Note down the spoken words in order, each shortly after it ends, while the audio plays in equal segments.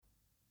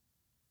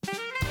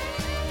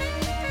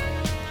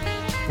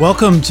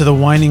Welcome to the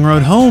Winding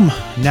Road Home,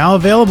 now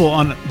available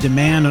on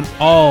demand on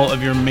all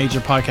of your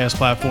major podcast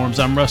platforms.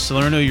 I'm Russ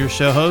Salerno, your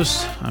show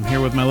host. I'm here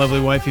with my lovely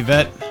wife,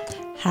 Yvette.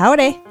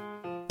 Howdy.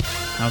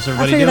 How's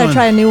everybody I figured doing? I'd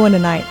try a new one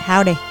tonight.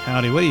 Howdy.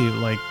 Howdy. What are you,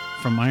 like,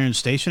 from Iron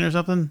Station or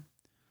something?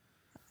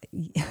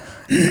 Yeah,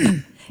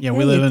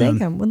 we live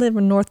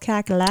in North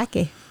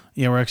Kakalaki.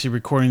 Yeah, we're actually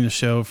recording the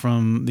show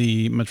from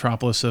the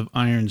metropolis of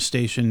Iron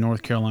Station,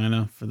 North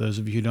Carolina. For those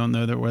of you who don't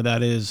know where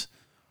that is,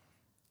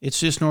 it's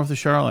just north of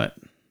Charlotte.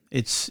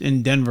 It's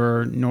in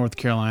Denver, North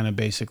Carolina,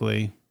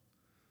 basically,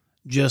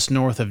 just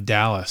north of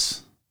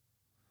Dallas.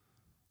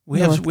 We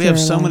have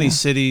so many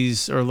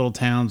cities or little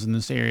towns in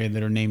this area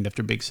that are named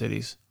after big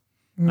cities.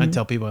 I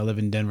tell people I live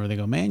in Denver. They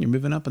go, "Man, you're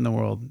moving up in the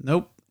world."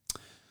 Nope,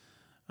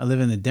 I live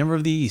in the Denver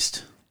of the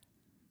East.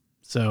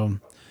 So,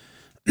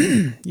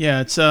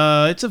 yeah, it's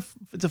a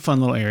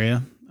fun little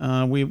area.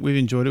 We've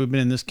enjoyed it. We've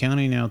been in this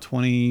county now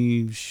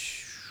 20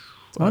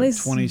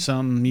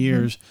 something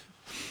years.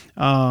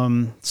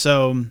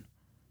 So.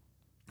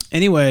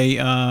 Anyway,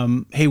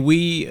 hey,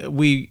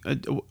 we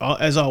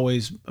as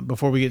always,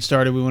 before we get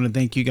started, we want to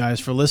thank you guys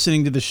for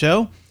listening to the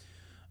show.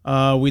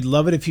 We'd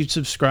love it if you'd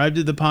subscribe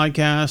to the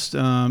podcast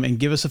and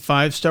give us a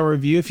 5-star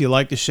review if you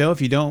like the show.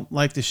 If you don't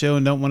like the show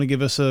and don't want to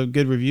give us a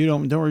good review,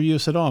 don't review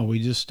us at all. We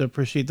just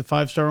appreciate the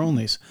 5-star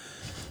onlys.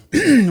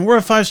 We're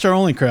a 5-star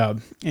only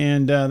crowd,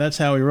 and that's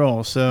how we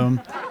roll. So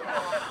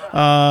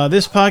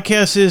this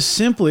podcast is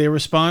simply a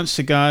response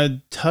to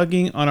God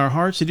tugging on our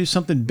hearts to do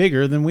something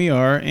bigger than we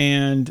are,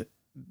 and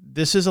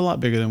this is a lot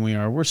bigger than we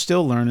are. We're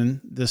still learning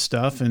this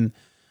stuff, and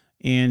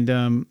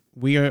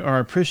we are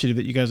appreciative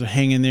that you guys are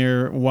hanging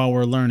there while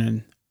we're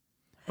learning.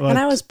 And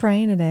I was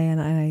praying today,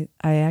 and I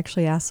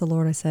actually asked the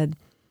Lord, I said,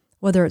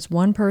 whether it's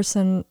one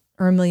person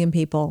or a million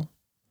people,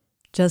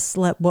 just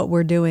let what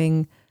we're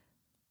doing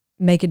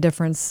make a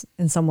difference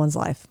in someone's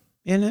life.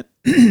 And it,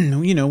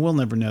 we'll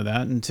never know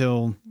that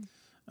until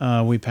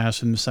we pass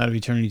from the side of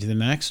eternity to the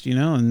next,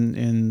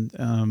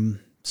 and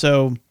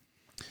so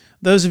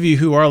those of you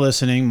who are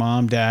listening,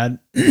 Mom, Dad,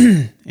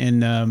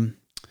 and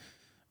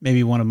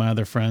maybe one of my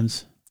other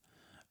friends.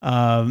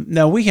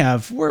 No, we're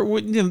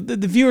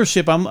the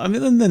viewership.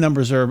 The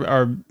numbers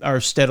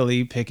are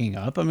steadily picking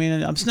up. I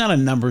mean, it's not a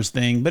numbers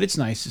thing, but it's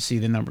nice to see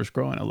the numbers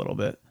growing a little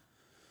bit.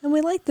 And we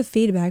like the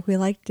feedback. We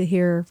like to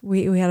hear.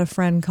 We had a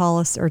friend call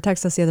us or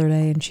text us the other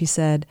day, and she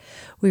said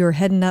we were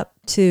heading up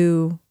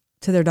to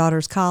their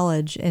daughter's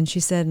college, and she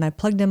said, and I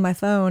plugged in my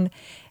phone.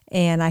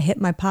 And I hit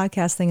my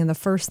podcast thing, and the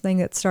first thing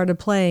that started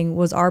playing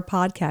was our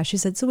podcast. She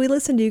said, so we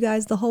listened to you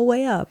guys the whole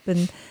way up.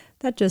 And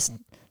that just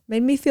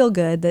made me feel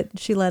good that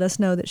she let us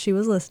know that she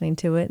was listening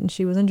to it and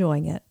she was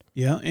enjoying it.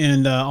 Yeah.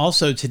 And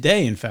also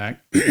today, in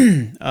fact,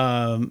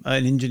 an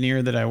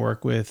engineer that I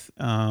work with,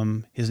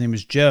 his name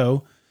is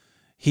Joe.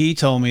 He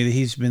told me that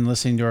he's been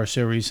listening to our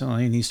show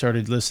recently, and he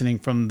started listening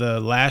from the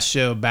last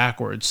show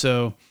backwards.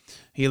 So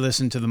he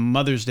listened to the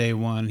Mother's Day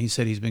one. He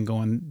said he's been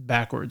going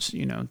backwards,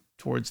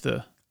 towards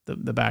the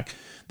back.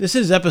 This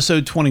is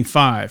episode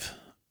 25.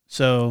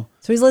 So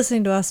he's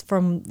listening to us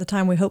from the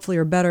time we hopefully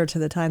are better to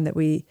the time that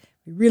we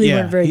really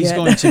weren't very good. He's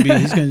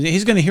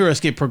going to hear us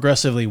get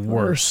progressively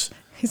worse.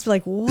 He's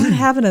like, what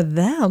happened to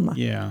them?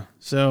 Yeah.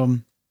 So,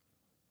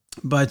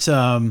 but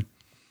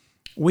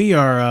we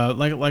are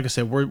like I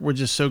said, we're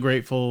just so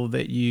grateful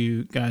that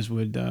you guys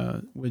would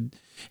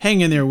hang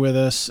in there with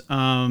us.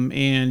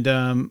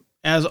 And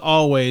as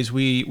always,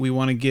 we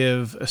want to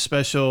give a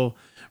special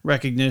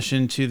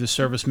recognition to the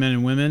servicemen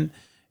and women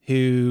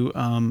who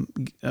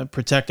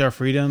protect our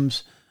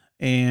freedoms,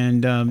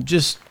 and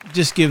just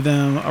give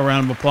them a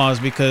round of applause,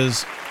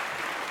 because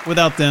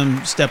without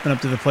them stepping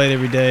up to the plate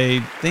every day,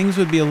 things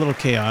would be a little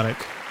chaotic,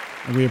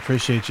 and we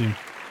appreciate you.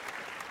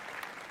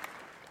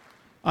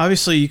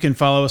 Obviously, you can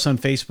follow us on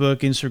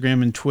Facebook,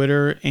 Instagram, and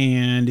Twitter,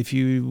 and if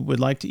you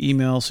would like to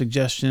email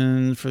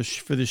suggestions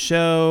for the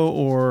show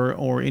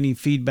or any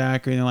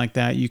feedback or anything like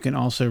that, you can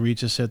also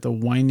reach us at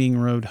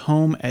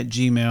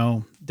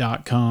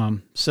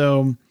thewindingroadhome@gmail.com.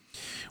 So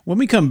when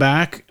we come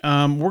back,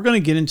 we're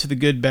going to get into the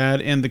good, bad,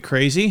 and the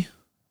crazy.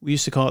 We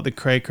used to call it the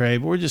cray-cray,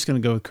 but we're just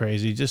going to go with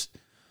crazy. Just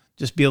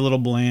be a little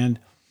bland.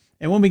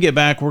 And when we get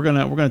back, we're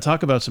gonna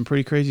talk about some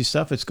pretty crazy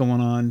stuff that's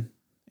going on,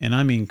 and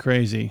I mean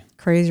crazy.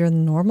 Crazier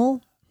than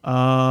normal?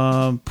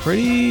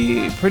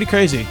 Pretty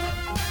crazy.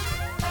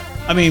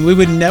 I mean, we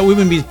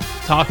wouldn't be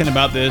talking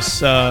about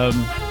this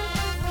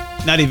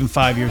not even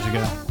 5 years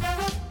ago.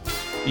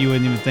 You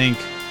wouldn't even think.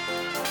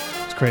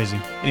 It's crazy.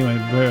 Anyway,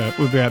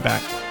 we'll be right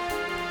back.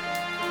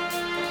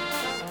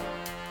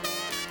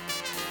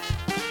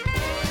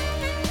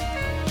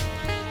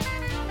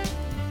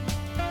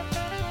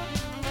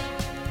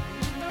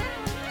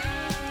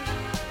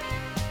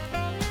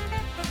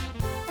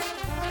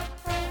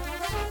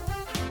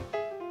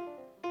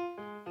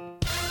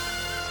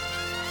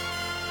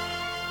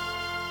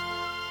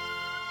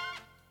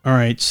 All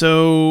right,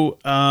 so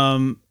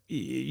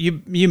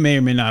you may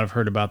or may not have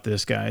heard about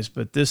this, guys,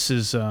 but this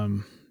is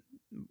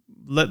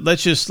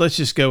let's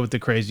just go with the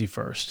crazy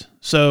first.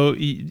 So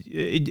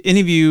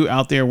any of you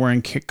out there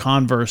wearing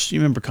Converse, you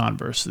remember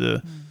Converse,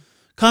 the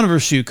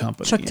Converse shoe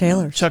company.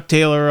 Chuck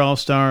Taylor, All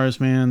Stars,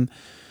 man.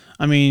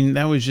 I mean,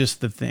 that was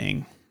just the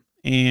thing.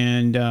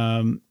 And,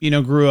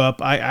 grew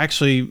up. I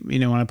actually,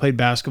 when I played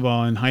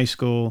basketball in high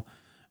school,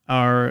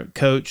 our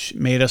coach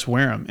made us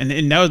wear them.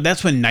 And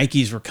that's when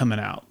Nikes were coming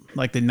out,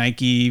 like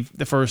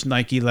the first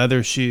Nike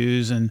leather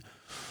shoes. And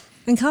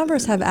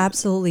Converse have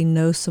absolutely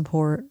no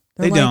support.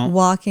 They're they don't.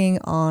 Walking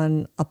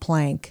on a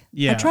plank.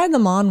 Yeah. I tried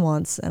them on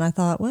once and I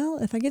thought, well,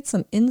 if I get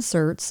some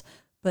inserts,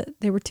 but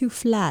they were too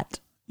flat.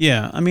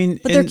 Yeah, I mean,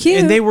 but they're cute.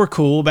 And they were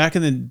cool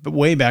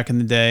way back in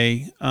the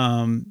day.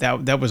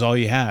 That was all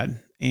you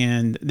had.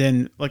 And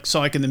then like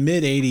in the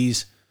mid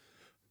 80s,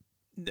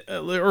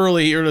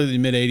 early to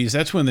mid 80s,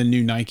 that's when the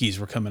new Nikes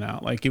were coming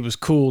out. Like it was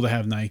cool to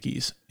have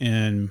Nikes.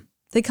 And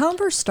did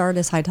Converse start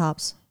as high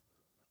tops?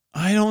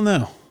 I don't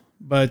know.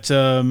 But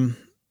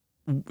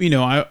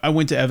I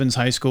went to Evans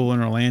High School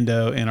in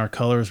Orlando, and our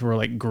colors were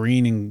like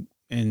green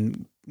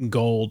and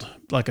gold,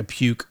 like a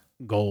puke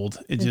gold.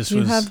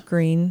 You have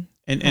green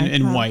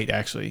and white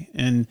actually,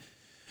 and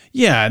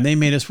they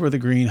made us wear the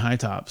green high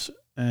tops.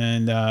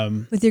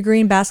 And with your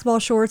green basketball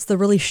shorts, the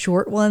really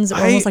short ones,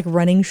 almost like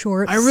running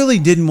shorts. I really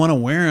didn't want to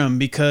wear them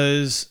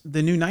because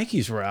the new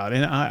Nikes were out,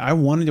 and I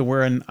wanted to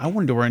wear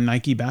a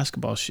Nike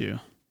basketball shoe,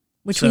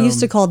 which we used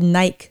to call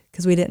Nike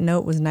because we didn't know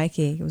it was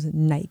Nike. It was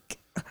Nike.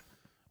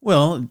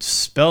 Well, it's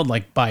spelled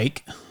like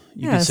bike.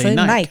 You could say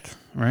Nike,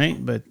 right?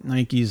 But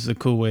Nike is the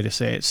cool way to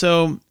say it.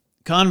 So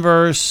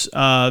Converse,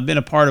 been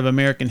a part of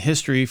American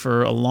history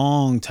for a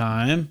long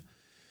time.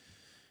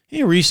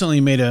 He recently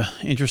made an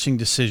interesting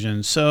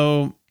decision.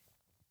 So,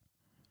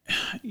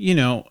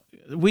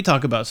 we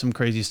talk about some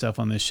crazy stuff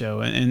on this show,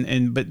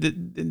 but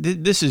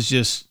this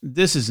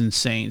is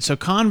insane. So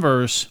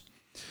Converse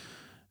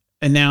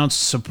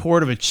announced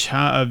support of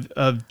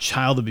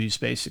child abuse.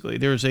 Basically,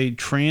 there's a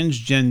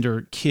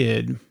transgender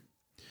kid,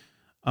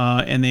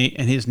 and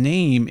his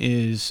name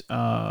is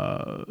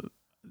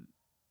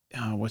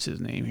what's his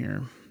name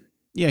here?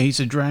 Yeah, he's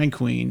a drag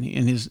queen,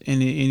 and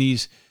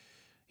he's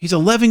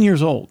 11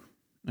 years old.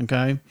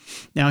 Okay,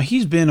 now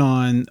he's been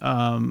on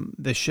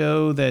the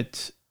show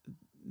that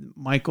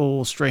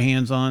Michael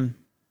Strahan's on.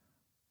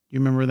 You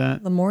remember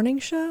that? The morning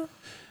show?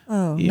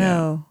 Oh yeah.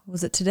 No,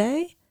 was it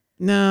today?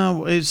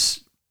 No,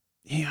 it's.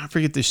 Yeah, I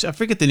forget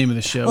the name of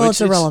the show. Well,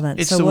 it's irrelevant.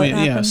 It's so the what way,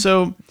 happened?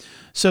 yeah.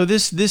 So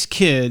this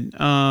kid,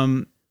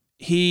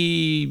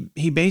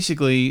 he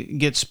basically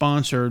gets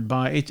sponsored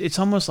by. It's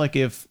almost like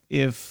if.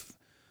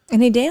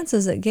 And he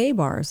dances at gay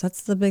bars.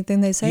 That's the big thing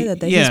they say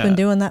he's been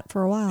doing that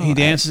for a while. He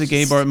dances at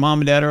gay bars.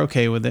 Mom and dad are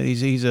okay with it.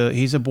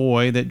 He's a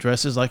boy that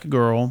dresses like a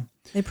girl.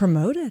 They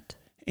promote it.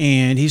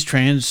 And he's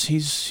trans.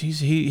 He's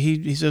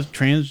a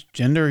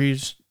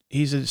transgender.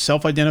 He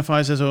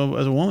self-identifies as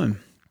a woman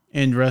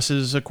and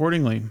dresses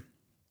accordingly.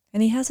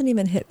 And he hasn't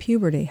even hit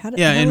puberty.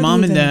 And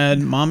mom and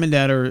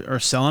dad are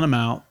selling him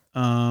out.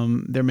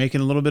 They're making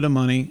a little bit of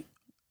money,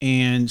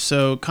 and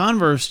so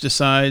Converse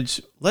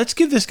decides, let's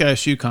give this guy a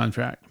shoe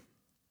contract.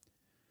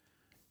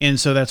 And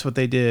so that's what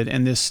they did.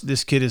 And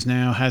this kid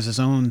has his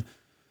own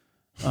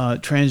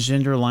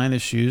transgender line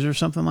of shoes or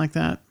something like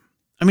that.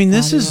 I mean,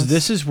 this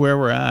is where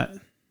we're at.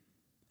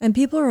 And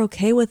people are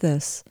okay with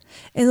this.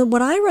 And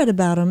what I read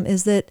about him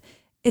is that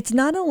it's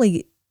not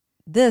only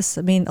this.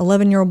 I mean,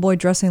 11-year-old boy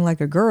dressing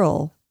like a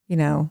girl.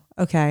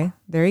 Okay,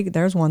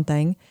 there's one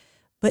thing,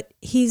 but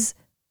he's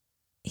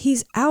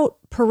out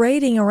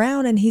parading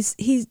around and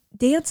he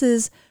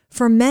dances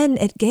for men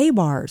at gay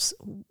bars.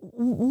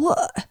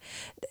 What?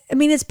 I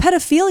mean, it's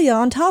pedophilia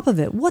on top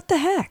of it. What the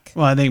heck?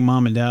 Well, I think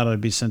mom and dad ought to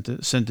be sent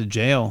to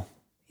jail.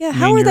 Yeah,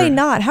 how are they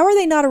not? How are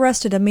they not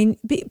arrested? I mean,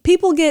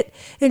 people get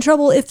in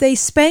trouble if they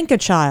spank a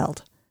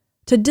child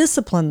to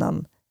discipline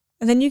them,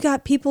 and then you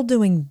got people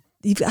doing.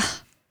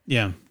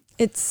 Yeah,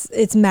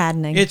 it's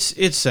maddening.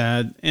 It's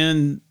sad,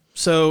 and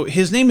so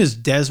his name is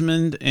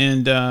Desmond,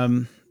 and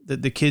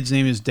the kid's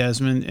name is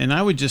Desmond, and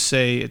I would just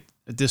say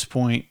at this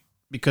point,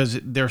 because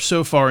they're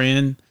so far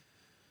in,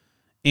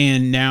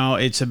 and now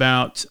it's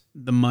about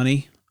the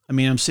money. I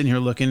mean, I'm sitting here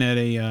looking at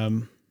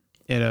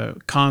a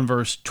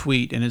Converse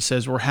tweet, and it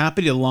says, "We're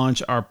happy to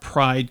launch our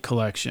Pride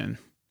collection."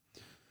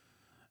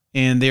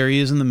 And there he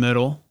is in the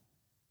middle,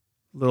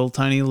 little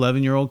tiny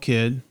 11-year-old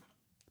kid.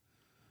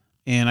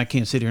 And I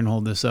can't sit here and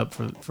hold this up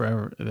for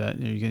forever. That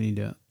you're gonna need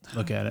to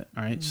look at it.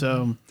 All right.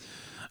 So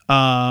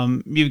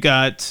you've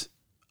got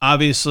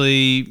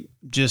obviously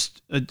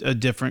just a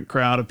different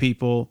crowd of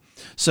people.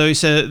 So he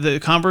said the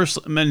Converse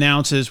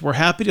announces, we're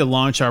happy to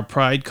launch our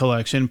Pride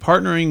collection,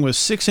 partnering with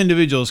 6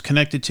 individuals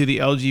connected to the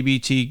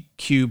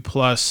LGBTQ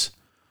plus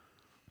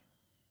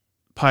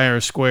Pi R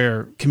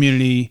Square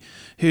community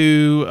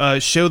who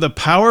show the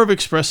power of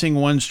expressing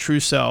one's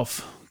true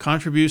self.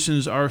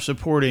 Contributions are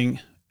supporting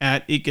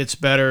at It Gets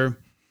Better.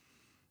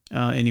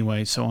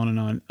 Anyway, so on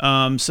and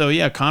on. So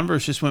yeah,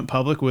 Converse just went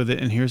public with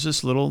it, and here's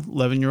this little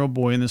 11-year-old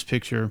boy in this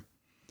picture.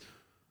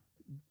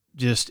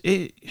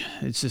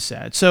 It's just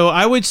sad. So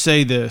I would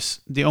say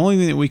this: the only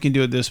thing that we can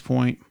do at this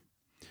point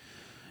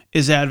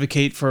is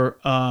advocate for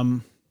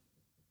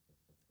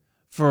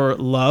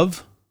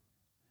love.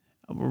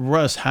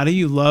 Russ, how do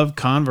you love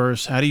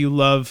Converse? How do you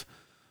love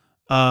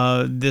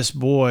this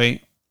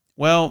boy?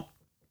 Well,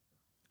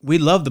 we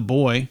love the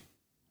boy.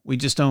 We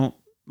just don't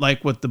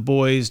like what the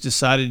boys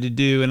decided to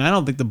do. And I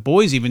don't think the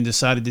boys even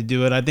decided to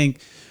do it. I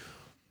think,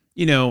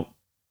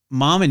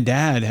 mom and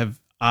dad have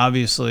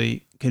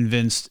obviously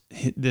convinced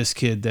this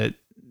kid that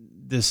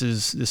this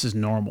is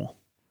normal.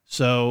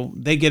 So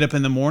they get up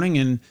in the morning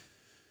and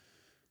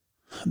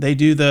they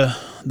do the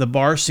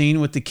bar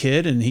scene with the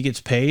kid, and he gets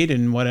paid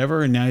and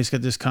whatever. And now he's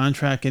got this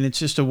contract, and it's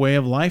just a way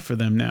of life for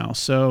them now.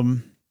 So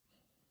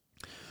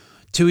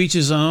to each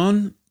his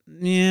own.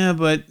 Yeah,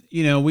 but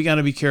we got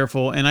to be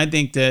careful. And I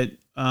think that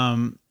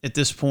at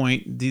this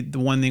point, the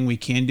one thing we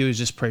can do is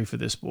just pray for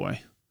this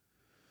boy,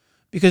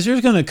 because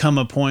there's going to come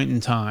a point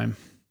in time,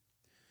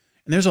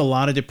 and there's a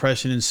lot of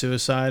depression and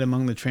suicide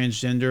among the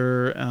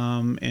transgender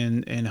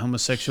and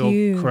homosexual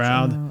Huge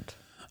crowd.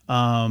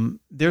 amount.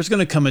 There's going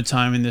to come a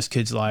time in this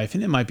kid's life,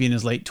 and it might be in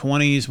his late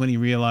 20s, when he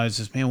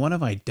realizes, man, what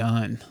have I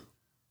done?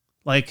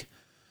 Like,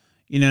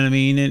 you know what I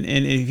mean? And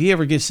if he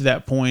ever gets to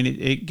that point,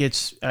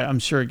 I'm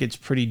sure it gets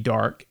pretty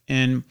dark.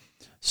 And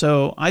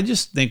so I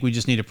just think we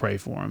just need to pray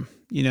for him.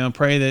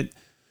 Pray that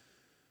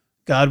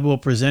God will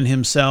present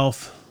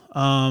himself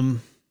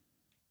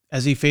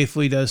as he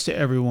faithfully does to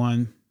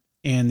everyone,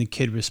 and the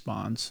kid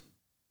responds.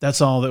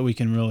 That's all we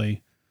can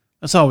really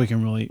ask for.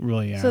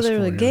 So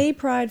there's a gay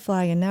pride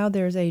flag, and now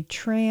there's a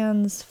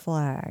trans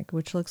flag,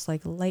 which looks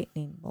like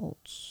lightning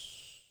bolts.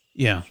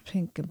 Yeah.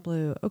 Pink and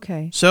blue.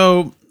 Okay.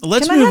 So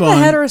let's move on. move on. Can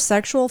I have a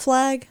heterosexual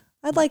flag?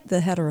 I'd like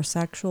the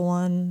heterosexual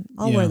one.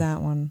 I'll wear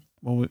that one.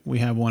 Well, we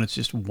have one. It's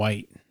just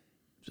white.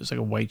 Just like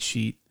a white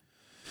sheet.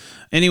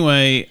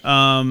 Anyway,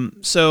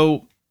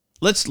 so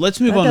let's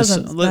move on.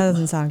 That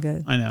doesn't sound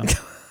good. I know.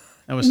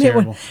 That was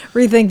terrible.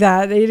 Rethink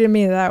that. You didn't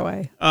mean it that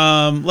way.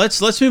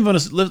 Let's move on.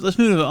 Let's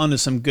move on to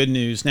some good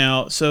news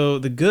now. So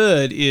the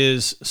good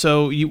is,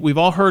 we've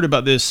all heard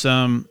about this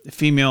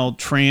female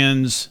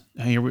trans.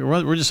 Here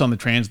we're just on the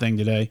trans thing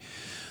today.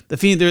 The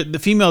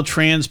female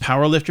trans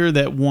powerlifter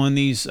that won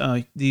these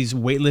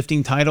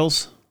weightlifting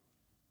titles.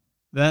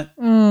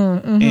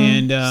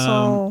 And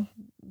saw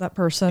that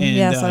person.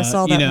 Yes, I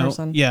saw that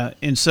person. Yeah,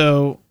 and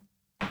so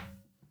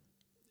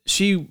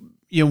she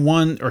he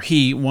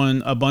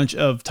won a bunch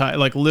of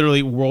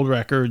literally world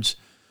records,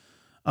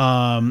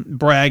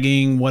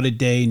 bragging what a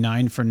day,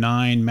 9 for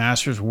 9,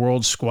 Masters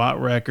world squat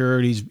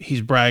record.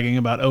 He's bragging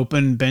about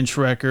open bench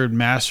record,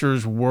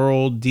 Masters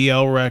world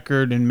DL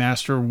record, and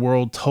Master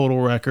world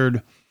total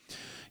record.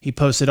 He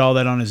posted all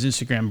that on his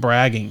Instagram,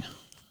 bragging.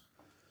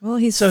 Well,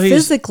 he's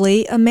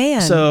physically a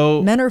man.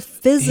 So men are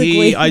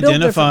physically he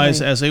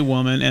identifies as a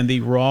woman, and the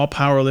Raw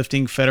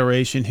Powerlifting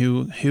Federation,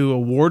 who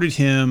awarded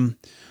him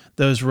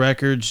those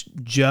records,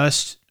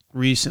 just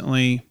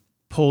recently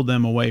pulled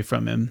them away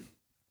from him.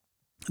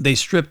 They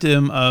stripped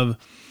him of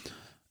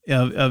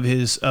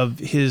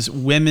his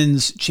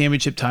women's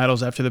championship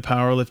titles after the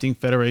Powerlifting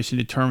Federation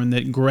determined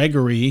that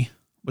Gregory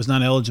was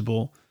not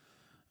eligible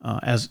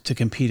to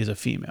compete as a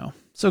female.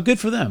 So good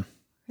for them.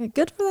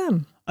 Good for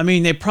them. I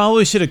mean, they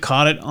probably should have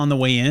caught it on the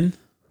way in,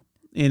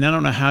 and I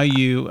don't know how do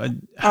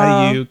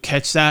you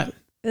catch that.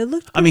 It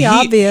looked pretty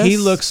obvious. He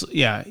looks,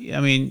 yeah.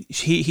 I mean,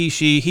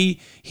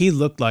 he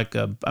looked like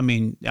a. I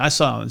mean, I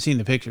seen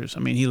the pictures. I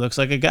mean, he looks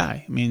like a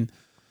guy. I mean,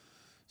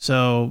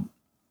 so,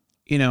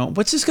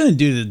 what's this going to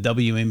do to the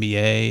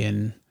WNBA?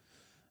 And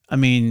I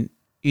mean,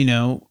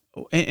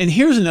 and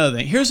here's another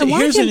thing. Here's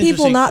can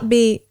people not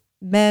be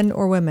men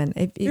or women?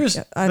 Here's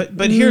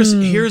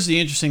the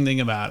interesting thing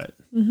about it.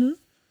 Mm-hmm.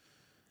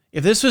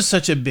 If this was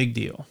such a big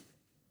deal,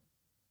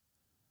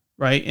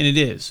 right? And it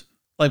is.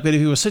 But if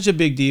it was such a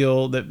big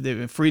deal, that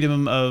the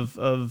freedom of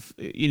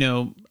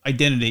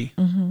identity,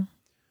 mm-hmm.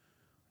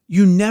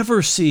 You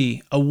never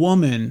see a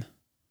woman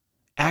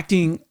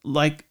acting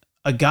like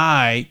a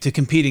guy to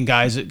compete in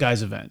guys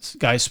events,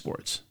 guys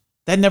sports.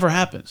 That never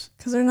happens.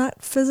 Because they're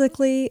not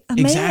physically a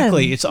man.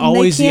 Exactly. It's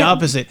always the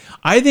opposite.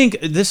 I think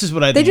this is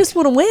what I think. They just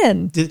want to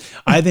win.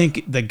 I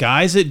think the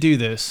guys that do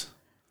this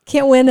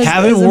can't win.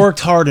 Haven't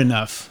worked hard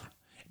enough.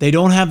 They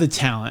don't have the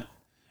talent.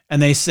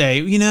 And they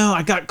say,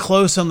 I got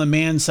close on the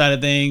man side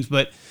of things,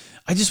 but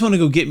I just want to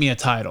go get me a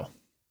title.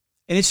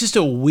 And it's just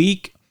a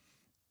weak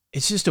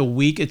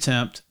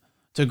attempt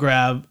to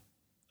grab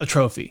a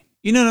trophy.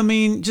 You know what I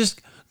mean? Just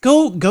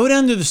go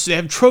down to they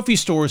have trophy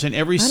stores in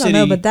every city. I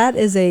don't know, but that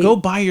is go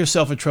buy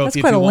yourself a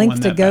trophy. That's quite a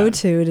length to go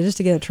to just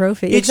to get a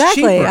trophy. It's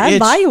exactly. Cheaper. I'd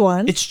buy you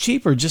one. It's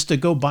cheaper just to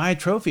go buy a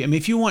trophy. I mean,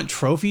 if you want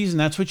trophies and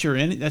that's what you're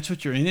in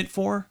it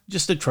for,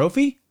 just a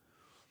trophy,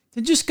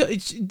 then just go.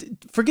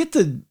 Forget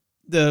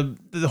the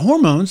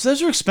hormones.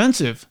 Those are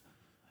expensive.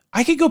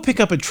 I could go pick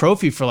up a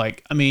trophy for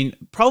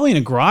probably in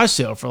a garage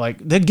sale for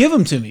they'd give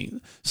them to me.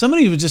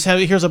 Somebody would just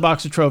here's a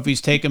box of trophies,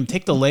 take them,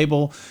 take the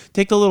label,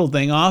 take the little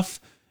thing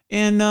off,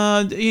 and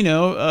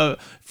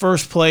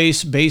first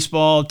place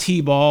baseball,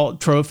 T-ball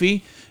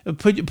trophy,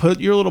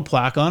 put your little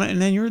plaque on it,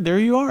 and then there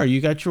you are.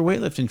 You got your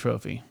weightlifting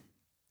trophy.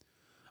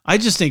 I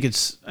just think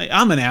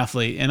I'm an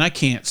athlete, and I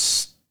can't,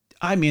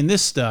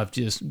 this stuff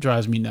just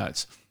drives me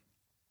nuts.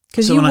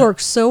 Because So you when work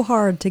so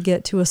hard to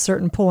get to a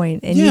certain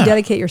point, and you Yeah.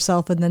 dedicate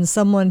yourself, and then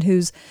someone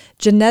who's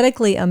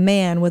genetically a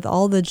man with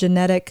all the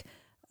genetic,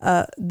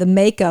 the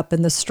makeup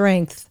and the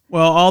strength,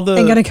 well,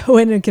 and going to go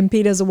in and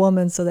compete as a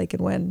woman so they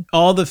can win.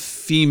 all the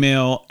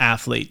female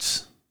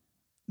athletes,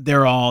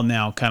 they're all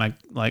now kind of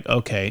like,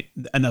 okay,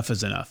 enough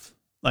is enough.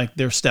 Like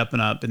they're stepping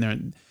up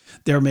and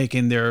they're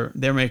making their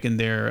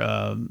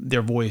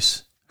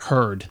voice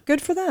heard.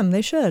 Good for them.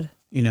 They should.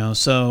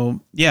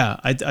 So yeah,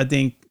 I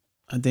think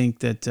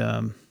that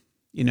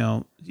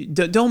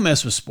don't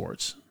mess with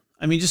sports.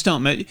 I mean, just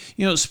don't mess.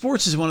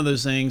 Sports is one of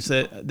those things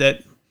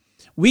that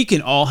we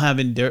can all have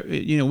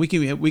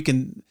we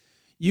can.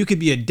 You could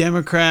be a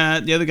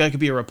Democrat, the other guy could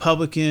be a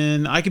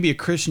Republican, I could be a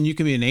Christian, you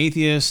could be an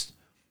atheist,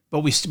 but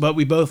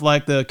we both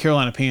like the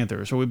Carolina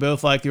Panthers, or we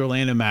both like the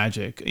Orlando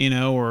Magic,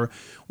 or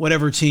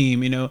whatever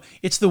team.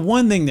 It's the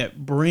one thing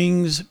that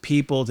brings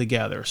people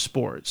together.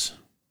 Sports.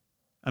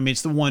 I mean,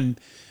 it's the one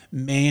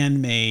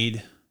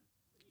man-made,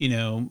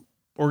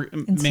 or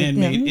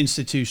man-made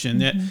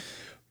institution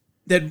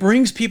that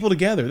brings people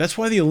together. That's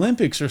why the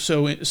Olympics are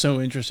so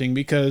interesting,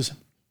 because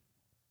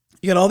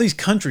you got all these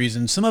countries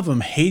and some of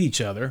them hate each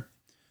other,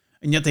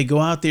 and yet they go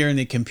out there and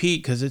they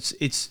compete because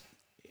it's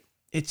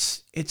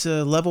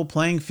a level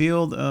playing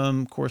field.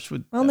 Of course, they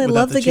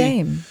love the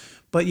game.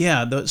 But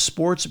yeah, the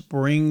sports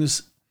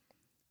brings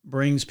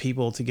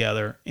people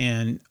together,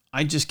 and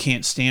I just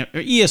can't stand.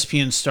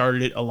 ESPN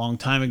started it a long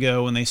time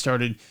ago when they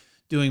started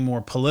doing more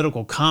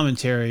political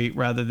commentary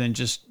rather than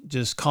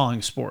just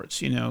calling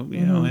sports.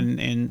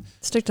 And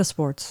stick to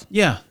sports.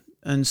 Yeah,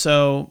 and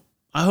so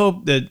I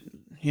hope that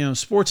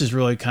sports has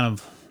really kind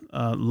of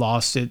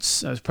lost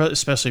its,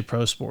 especially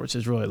pro sports,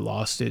 has really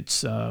lost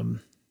its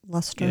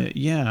luster.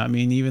 Yeah, I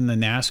mean, even the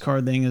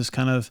NASCAR thing is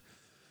kind of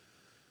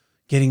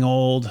getting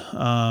old.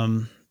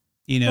 Well,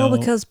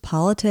 because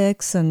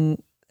politics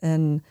and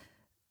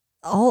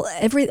all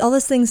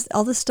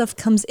this stuff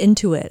comes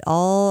into it.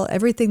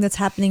 Everything that's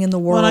happening in the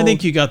world. Well, and I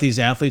think you got these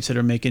athletes that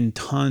are making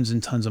tons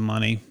and tons of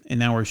money, and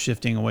now we're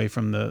shifting away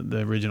from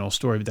the original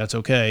story, but that's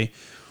okay.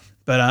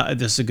 But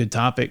this is a good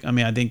topic. I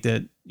mean, I think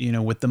that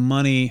with the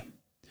money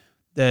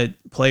that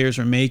players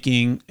are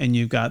making, and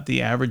you've got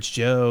the average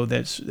Joe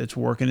that's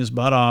working his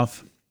butt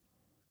off.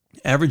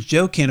 Average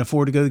Joe can't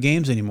afford to go to the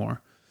games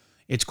anymore.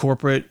 It's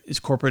corporate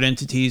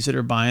entities that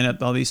are buying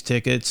up all these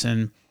tickets,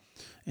 and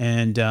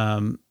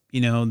the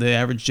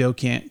average Joe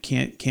can't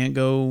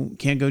go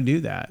do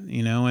that,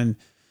 and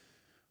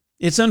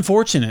it's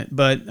unfortunate,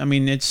 but I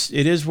mean it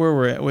is where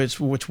we're at. It's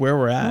where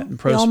we're at in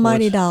pro the sports.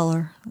 Almighty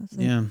dollar.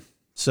 Yeah.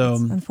 So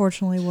that's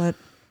unfortunately what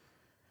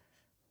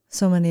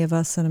so many of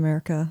us in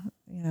America,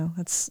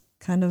 that's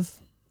kind of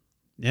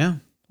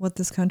what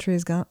this country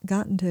has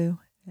gotten to.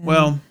 And,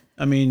 well,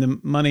 I mean, the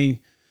money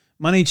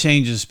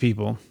changes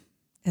people.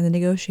 And they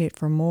negotiate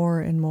for more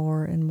and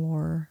more and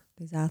more.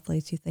 These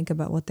athletes, you think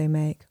about what they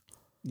make.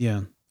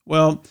 Yeah.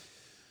 Well,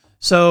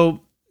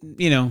 so,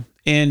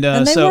 and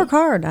they work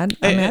hard. I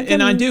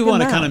do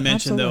want to kind of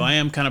mention, Absolutely. though, I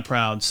am kind of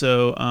proud.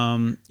 So,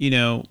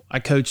 I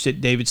coached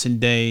at Davidson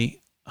Day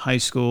High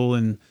School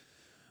and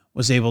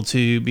was able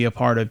to be a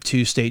part of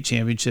 2 state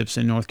championships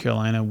in North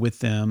Carolina with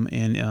them.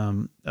 And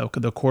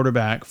the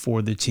quarterback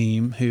for the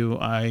team, who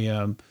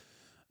I,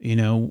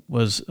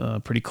 was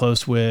pretty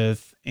close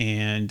with,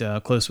 and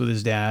close with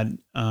his dad,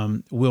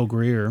 Will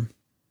Greer.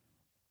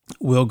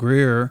 Will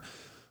Greer,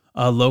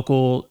 a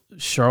local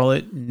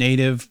Charlotte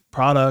native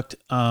product,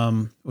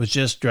 was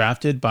just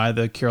drafted by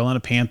the Carolina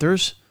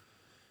Panthers.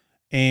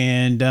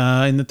 And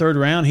in the 3rd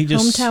round, he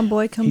just hometown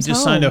boy comes He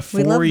just home. signed a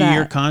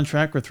 4-year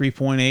contract for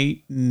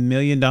 $3.8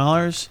 million.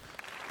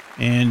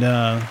 And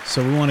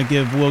so we want to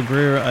give Will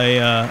Greer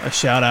a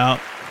shout out.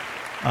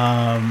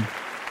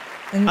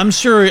 I'm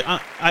sure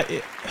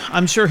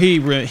he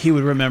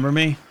would remember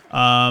me.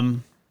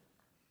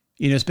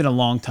 It's been a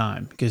long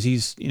time, because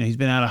he's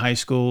been out of high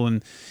school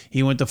and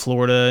he went to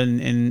Florida,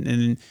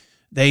 and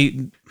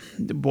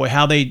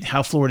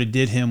how Florida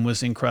did him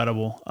was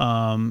incredible.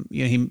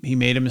 He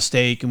made a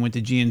mistake and went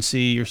to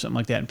GNC or something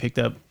like that and picked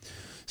up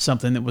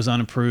something that was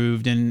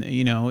unapproved, and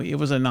it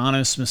was an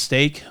honest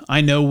mistake.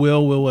 I know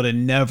Will would have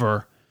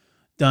never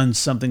done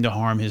something to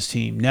harm his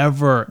team.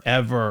 Never,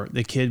 ever.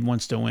 The kid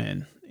wants to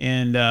win,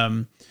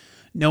 and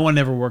no one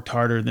ever worked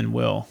harder than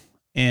Will.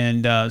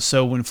 And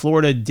so when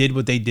Florida did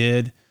what they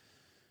did,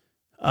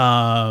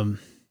 and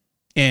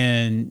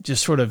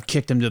just sort of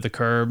kicked him to the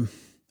curb,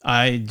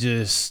 I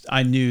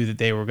knew that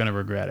they were going to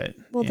regret it.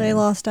 Well, they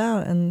lost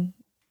out, and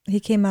he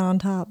came out on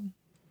top.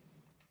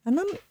 And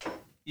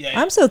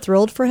I'm so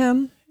thrilled for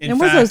him.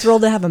 We're so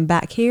thrilled to have him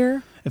back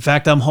here. In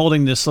fact, I'm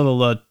holding this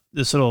little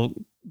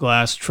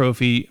glass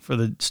trophy for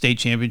the state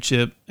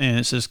championship, and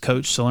it says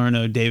Coach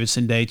Salerno,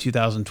 Davidson Day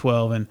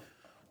 2012, and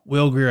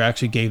Will Greer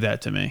actually gave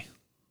that to me.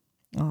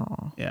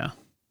 Oh, yeah.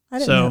 I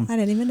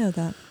didn't even know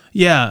that.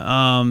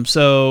 Yeah.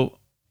 So,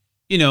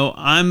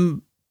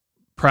 I'm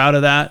proud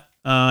of that.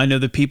 I know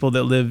the people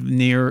that live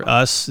near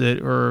us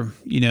that are,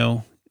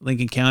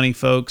 Lincoln County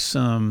folks,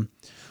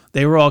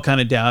 they were all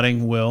kind of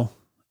doubting Will.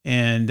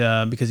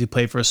 and because he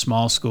played for a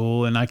small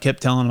school. And I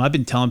kept telling him, I've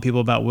been telling people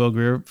about Will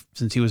Grier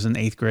since he was in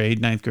 8th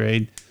grade, 9th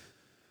grade,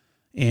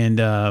 and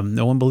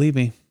no one believed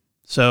me.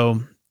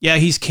 So yeah,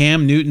 he's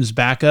Cam Newton's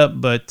backup,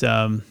 but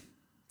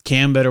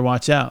Cam better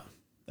watch out.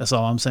 That's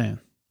all I'm saying,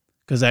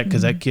 because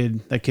that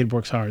kid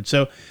works hard.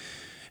 So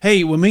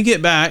hey, when we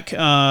get back,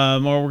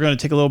 or we're going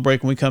to take a little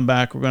break. When we come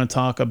back, we're going to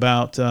talk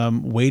about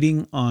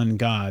waiting on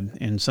God,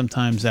 and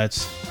sometimes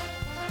that's,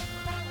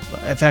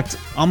 in fact,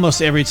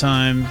 almost every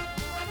time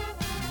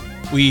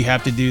we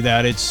have to do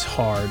that, it's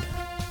hard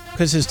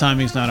because His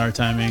timing's not our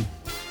timing.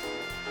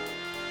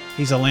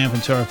 He's a lamp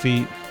unto our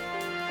feet.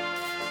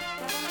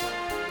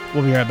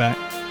 We'll be right back.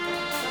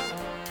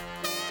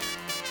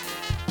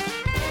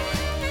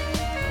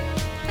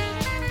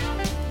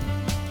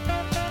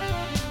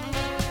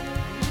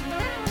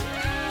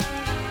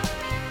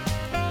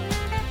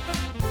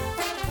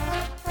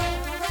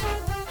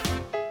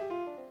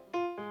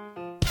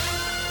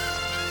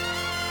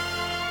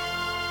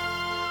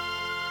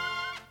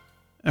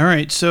 All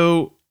right,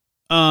 so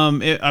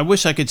I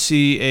wish I could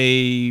see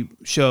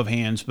a show of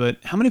hands, but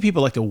how many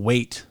people like to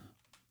wait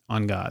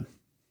on God?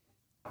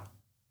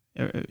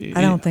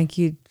 I don't think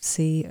you'd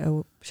see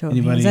a show of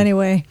hands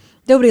anyway.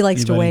 Nobody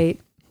likes to wait.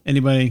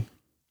 Anybody?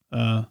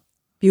 Bueller.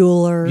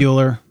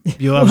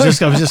 I was just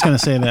going to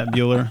say that,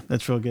 Bueller.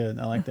 That's real good.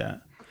 I like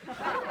that.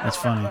 That's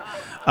funny.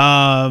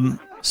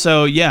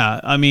 So yeah,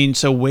 I mean,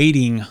 so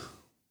waiting.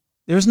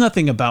 There's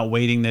nothing about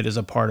waiting that is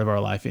a part of our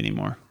life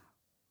anymore.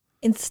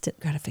 Instant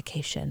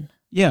gratification.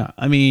 Yeah,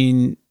 I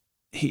mean,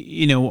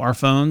 our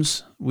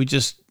phones, we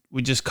just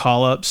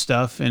call up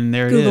stuff and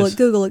there it is.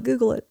 Google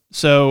it.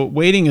 So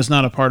waiting is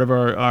not a part of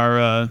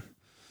our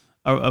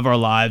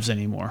lives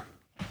anymore.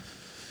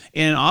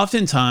 And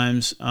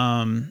oftentimes,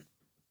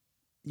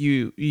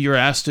 you're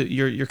asked to,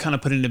 you're kind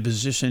of put in a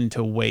position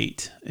to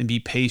wait and be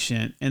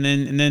patient, and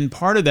then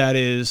part of that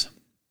is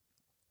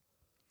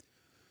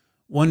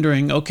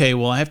wondering, okay,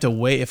 well, I have to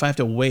wait. If I have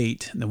to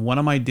wait, then what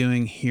am I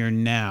doing here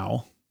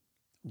now?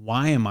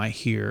 Why am I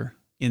here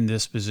in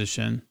this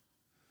position?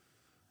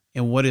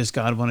 And what does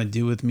God want to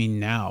do with me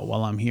now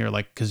while I'm here?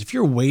 Like, because if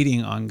you're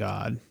waiting on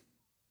God,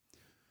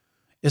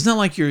 it's not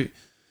like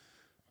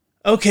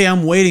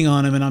I'm waiting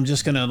on Him and I'm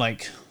just going to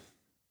like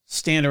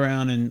stand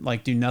around and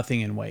like do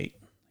nothing and wait.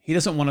 He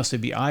doesn't want us to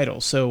be idle.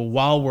 So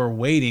while we're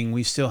waiting,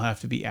 we still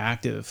have to be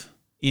active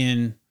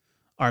in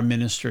our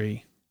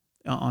ministry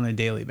on a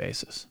daily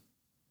basis.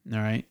 All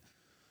right.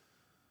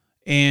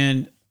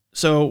 And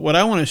so what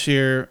I want to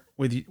share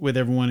with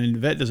everyone, and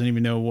Yvette doesn't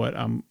even know what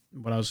I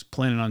was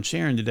planning on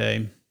sharing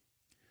today,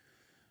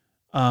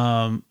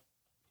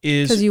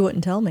 is because you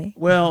wouldn't tell me.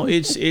 Well,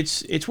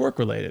 it's work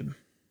related.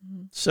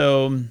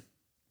 So,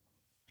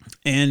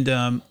 and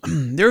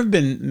there have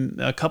been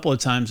a couple of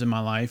times in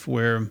my life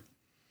where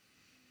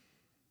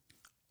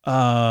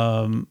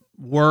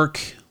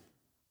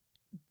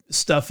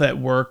stuff at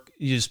work,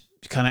 you just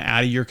kind of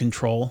out of your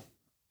control,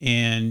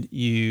 and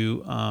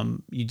you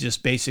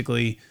just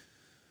basically,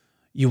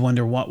 you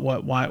wonder why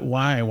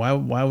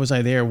was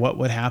I there?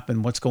 What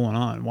happened? What's going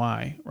on?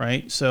 Why?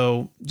 Right?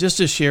 So just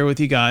to share with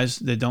you guys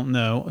that don't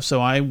know,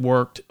 so I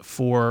worked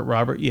for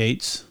Robert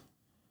Yates.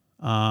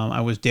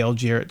 I was Dale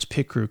Jarrett's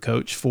pit crew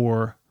coach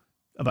for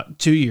about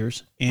 2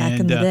 years.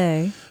 And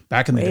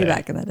back in the day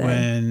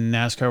when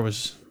NASCAR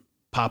was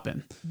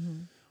popping.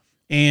 Mm-hmm.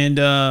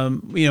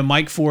 And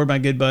Mike Ford, my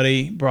good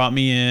buddy, brought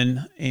me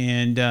in,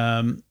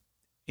 and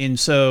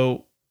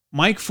so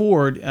Mike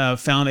Ford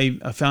found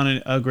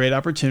a great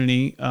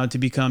opportunity to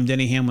become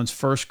Denny Hamlin's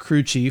first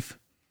crew chief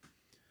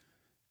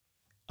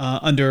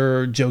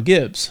under Joe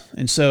Gibbs.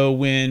 And so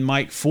when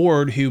Mike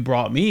Ford, who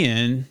brought me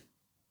in,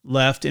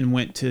 left and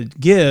went to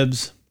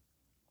Gibbs,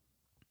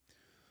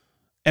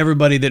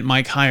 everybody that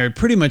Mike hired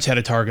pretty much had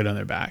a target on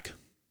their back.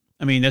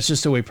 I mean, that's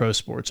just the way pro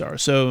sports are.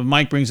 So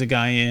Mike brings a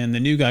guy in, the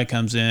new guy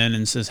comes in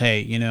and says,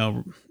 hey,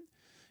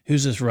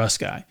 who's this Russ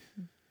guy?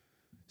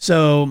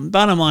 So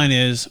bottom line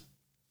is,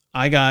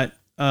 I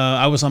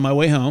was on my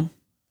way home,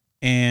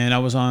 and I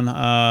was on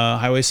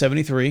Highway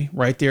 73,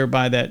 right there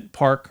by that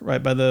park,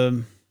 right by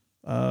the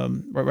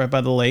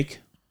lake.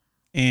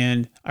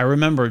 And I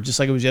remember, just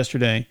like it was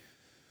yesterday,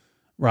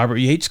 Robert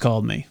Yates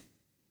called me,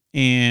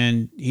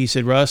 and he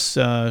said, "Russ,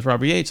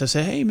 Robert Yates." I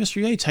said, "Hey,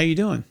 Mr. Yates, how you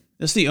doing?"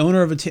 That's the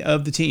owner of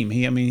the team.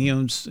 He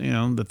owns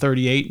the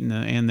 38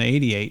 and the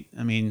 88.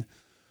 I mean,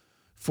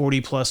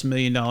 $40+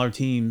 million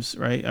teams,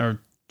 right? Or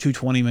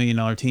 $220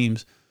 million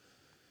teams.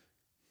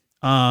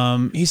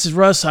 He says,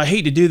 "Russ, I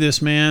hate to do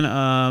this,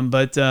 man,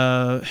 but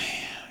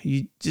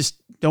you just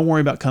don't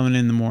worry about coming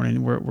in the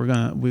morning.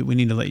 We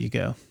need to let you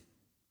go."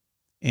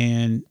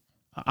 And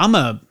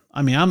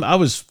I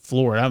was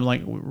floored. I'm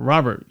like,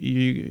 "Robert,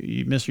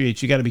 you Mr.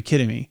 Yates, you got to be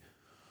kidding me."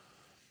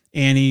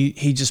 And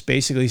he just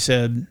basically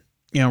said,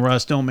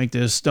 "Russ, don't make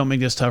this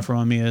tougher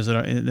on me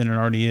than it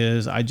already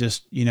is. I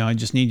just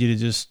need you to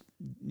just,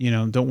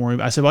 don't worry."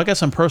 I said, "Well, I got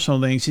some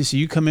personal things." He said,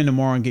 "You come in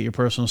tomorrow and get your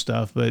personal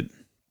stuff, but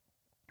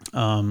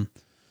I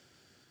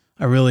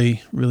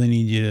really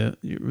need you to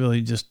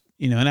really just,"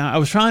 and I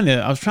was trying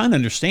to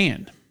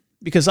understand,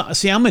 because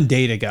see, I'm a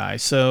data guy.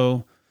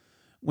 So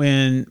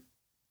when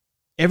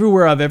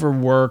everywhere I've ever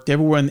worked,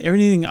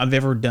 everything I've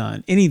ever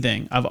done,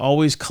 anything, I've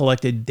always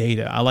collected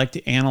data. I like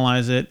to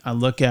analyze it. I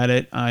look at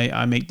it.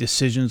 I make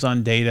decisions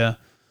on data.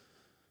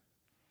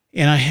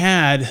 And I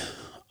had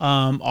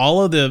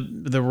all of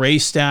the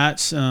race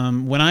stats.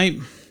 One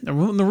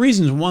of the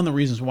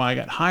reasons why I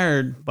got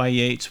hired by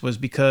Yates was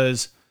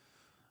because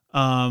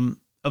of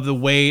the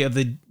way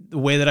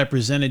that I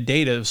presented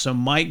data. So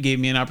Mike gave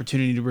me an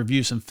opportunity to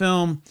review some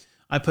film.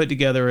 I put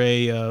together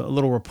a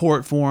little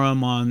report for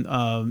him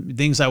on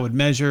things I would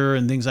measure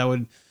and things I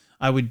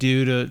would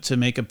do to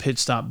make a pit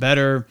stop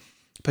better,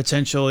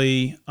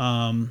 potentially.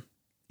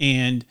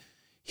 And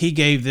he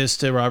gave this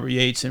to Robert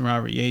Yates, and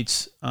Robert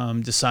Yates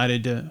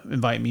decided to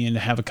invite me in to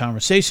have a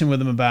conversation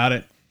with him about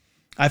it.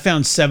 I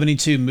found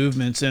 73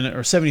 movements in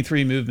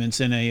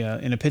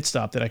a pit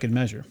stop that I could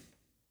measure.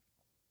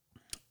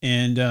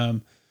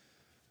 And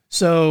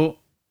so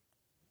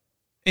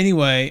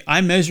anyway,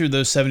 I measured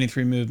those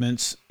 73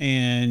 movements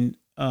and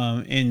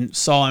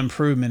saw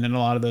improvement in a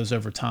lot of those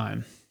over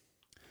time.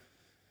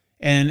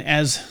 And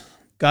as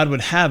God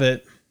would have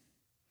it,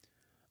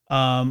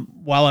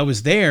 while I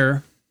was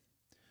there,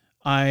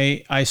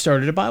 I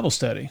started a Bible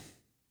study.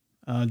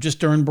 Just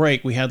during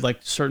break, we had like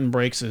certain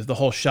breaks. The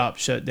whole shop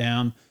shut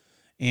down,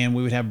 and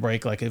we would have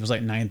break like it was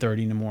like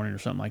 9:30 in the morning or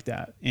something like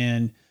that.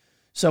 And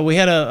so we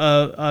had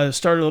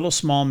started a little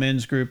small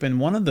men's group, and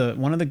one of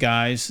the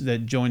guys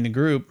that joined the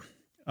group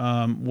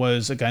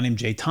was a guy named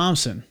Jay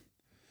Thompson.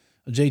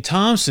 Jay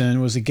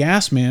Thompson was a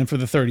gas man for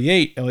the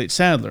 38 Elliott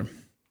Sadler.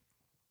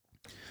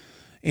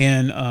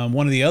 And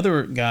one of the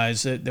other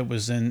guys that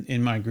was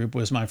in my group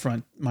was my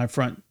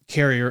front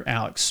carrier,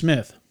 Alex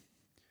Smith.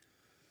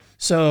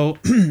 So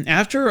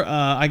after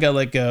I got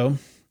let go,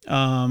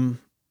 that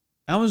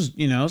was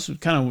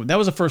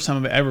the first time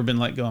I've ever been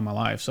let go in my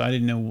life. So I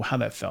didn't know how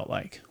that felt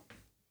like.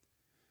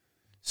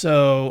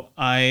 So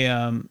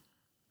I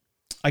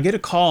get a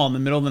call in the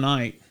middle of the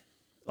night,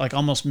 like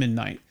almost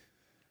midnight,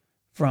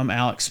 from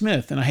Alex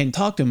Smith, and I hadn't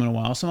talked to him in a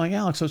while. So I'm like,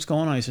 Alex, what's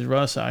going on? He says,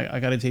 Russ, I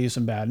got to tell you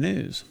some bad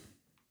news.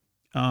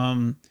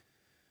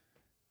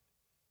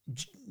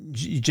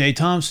 Jay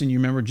Thompson, you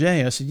remember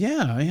Jay? I said,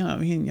 yeah,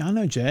 I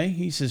know Jay.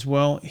 He says,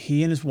 well,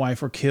 he and his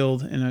wife were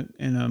killed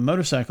in a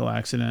motorcycle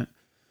accident,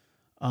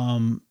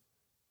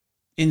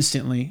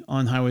 instantly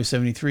on Highway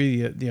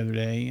 73 the other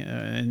day.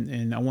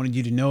 And I wanted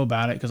you to know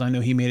about it because I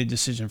know he made a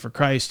decision for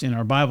Christ in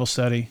our Bible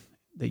study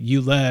that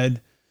you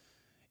led.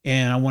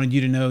 And I wanted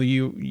you to know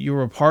you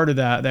were a part of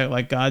that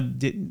like God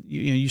did,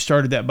 you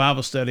started that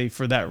Bible study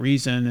for that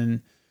reason.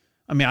 And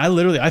I mean,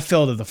 I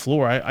fell to the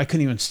floor. I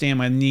couldn't even stand.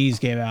 My knees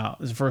gave out.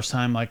 It was the first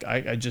time, like,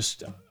 I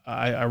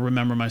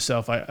remember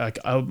myself,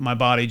 my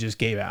body just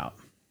gave out.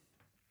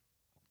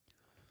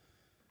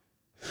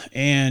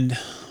 And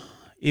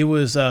it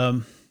was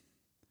at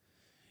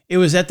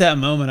that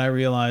moment I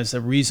realized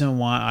the reason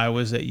why I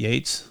was at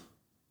Yates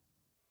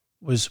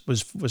was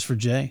for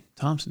Jay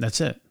Thompson. That's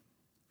it.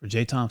 For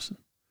Jay Thompson.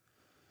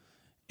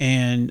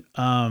 And,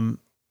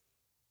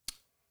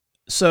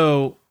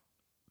 so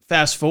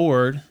fast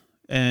forward,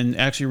 and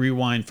actually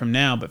rewind from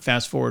now, but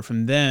fast forward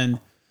from then,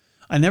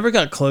 I never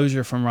got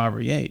closure from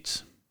Robert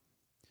Yates.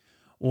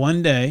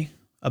 One day,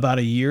 about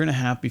a year and a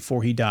half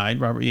before he died,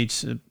 Robert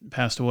Yates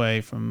passed away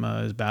from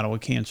his battle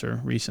with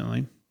cancer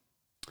recently.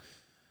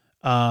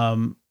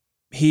 I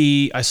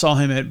saw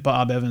him at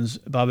Bob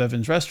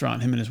Evans'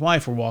 restaurant. Him and his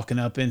wife were walking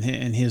up,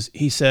 and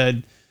he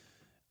said,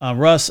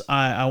 Russ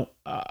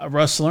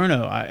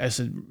Salerno. I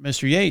said,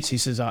 Mr. Yates. He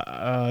says,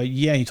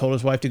 yeah. He told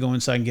his wife to go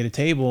inside and get a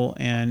table,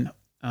 and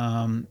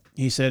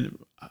he said,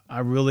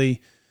 I'm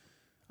really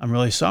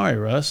sorry,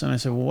 Russ. And I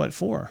said, well, what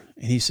for?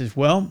 And he says,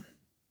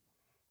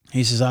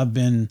 I've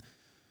been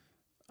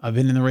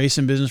in the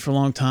racing business for a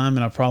long time,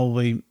 and I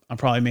probably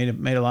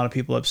made a lot of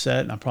people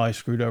upset, and I probably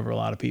screwed over a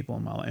lot of people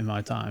in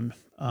my time.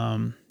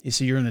 He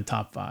said, you're in the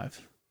top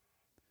 5.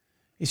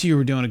 He said, you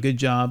were doing a good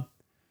job,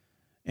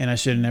 and I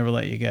should have never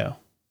let you go.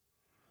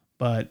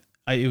 But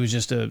it was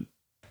just a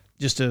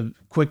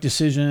quick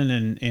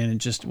decision and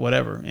just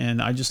whatever.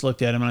 And I just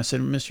looked at him and I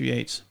said, Mr.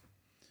 Yates,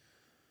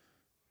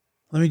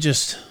 let me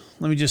just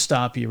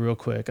stop you real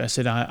quick. I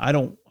said, I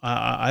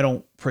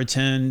don't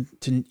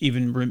pretend to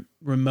even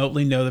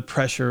remotely know the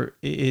pressure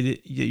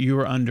you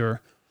were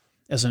under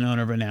as an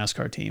owner of a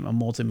NASCAR team, a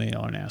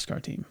multi-million-dollar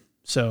NASCAR team.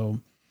 So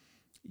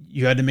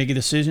you had to make a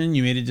decision.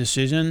 You made a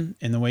decision,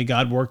 and the way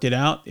God worked it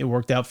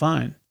worked out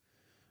fine.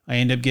 I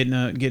ended up getting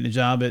a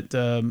job at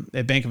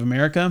Bank of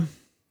America.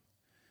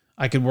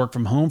 I could work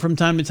from home from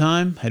time to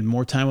time, had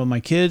more time with my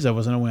kids. I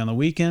wasn't away on the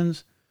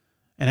weekends,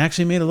 and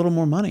actually made a little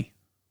more money.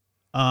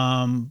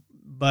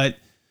 But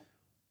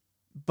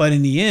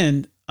in the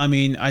end, I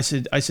mean, I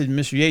said,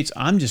 Mr. Yates,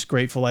 I'm just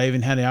grateful I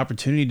even had the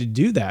opportunity to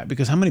do that,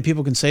 because how many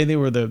people can say they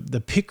were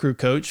the pit crew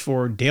coach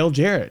for Dale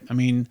Jarrett? I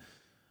mean,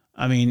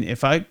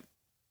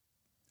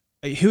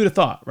 who would have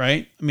thought,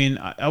 right? I mean,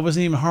 I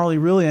wasn't even hardly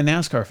really a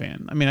NASCAR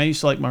fan. I mean, I used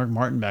to like Mark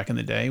Martin back in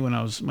the day when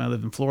I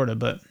lived in Florida,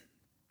 but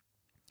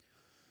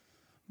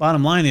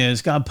bottom line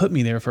is God put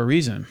me there for a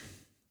reason.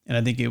 And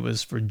I think it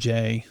was for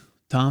Jay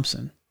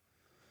Thompson.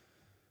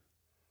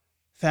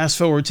 Fast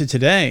forward to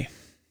today.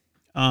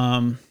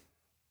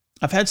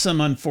 I've had some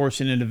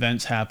unfortunate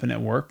events happen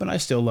at work, but I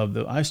still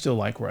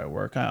like where I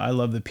work. I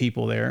love the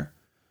people there.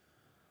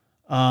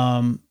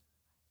 And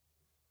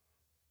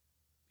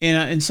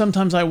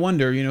sometimes I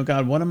wonder,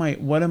 God,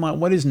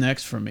 what is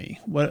next for me?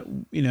 What's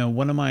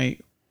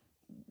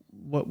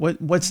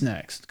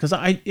next? Cause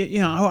I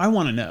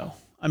want to know.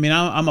 I mean,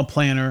 I'm a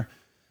planner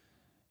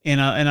and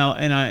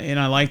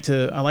I like,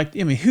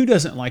 who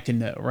doesn't like to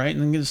know? Right.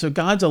 And so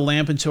God's a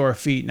lamp unto our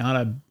feet, not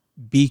a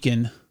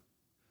beacon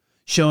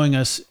showing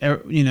us,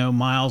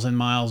 miles and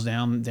miles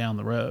down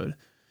the road.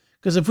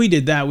 Because if we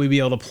did that, we'd be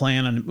able to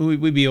plan and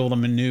we'd be able to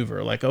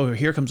maneuver. Like, oh,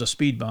 here comes a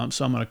speed bump,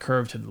 so I'm going to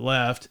curve to the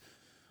left.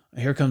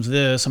 Here comes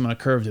this, I'm going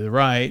to curve to the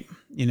right.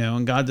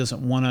 And God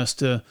doesn't want us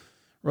to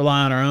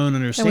rely on our own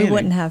understanding. And we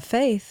wouldn't have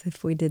faith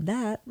if we did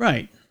that.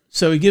 Right.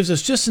 So He gives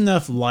us just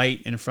enough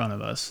light in front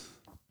of us,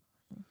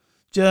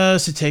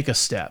 just to take a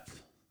step.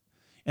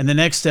 And the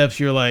next steps,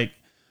 you're like,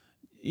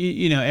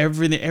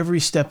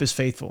 every step is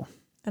faithful.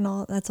 And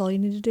that's all you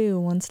need to do,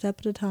 one step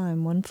at a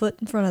time, one foot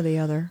in front of the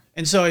other.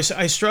 And so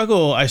I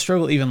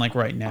struggle even like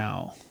right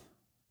now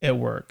at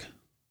work.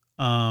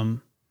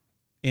 And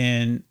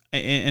don't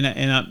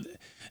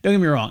get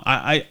me wrong.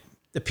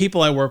 The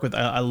people I work with,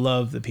 I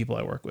love the people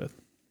I work with.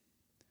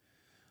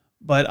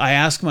 But I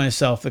ask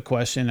myself the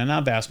question, and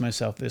I've asked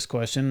myself this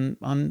question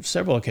on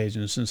several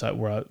occasions since I've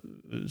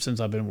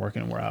been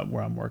working where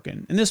I'm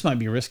working. And this might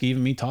be risky,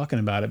 even me talking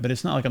about it, but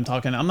it's not like I'm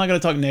not going to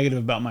talk negative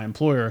about my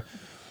employer.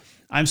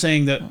 I'm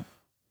saying that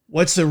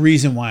what's the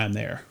reason why I'm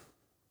there,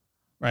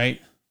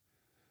 right?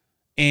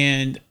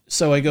 And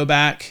so I go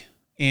back,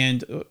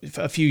 and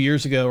a few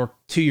years ago, or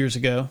 2 years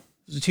ago,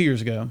 was it 2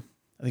 years ago?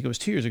 I think it was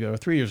 2 years ago or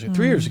 3 years ago.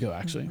 3 years ago,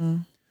 actually.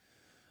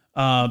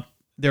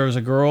 There was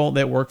a girl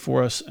that worked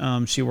for us.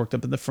 She worked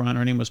up in the front.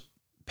 Her name was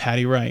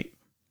Patty Wright.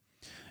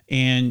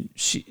 And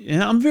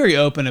I'm very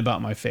open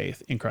about my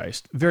faith in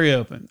Christ. Very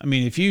open. I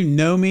mean, if you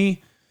know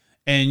me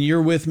and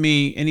you're with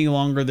me any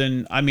longer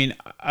than,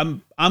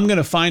 I'm going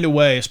to find a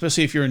way,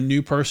 especially if you're a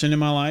new person in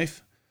my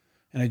life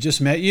and I just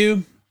met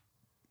you,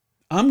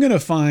 I'm going to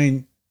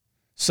find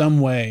some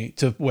way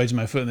to wedge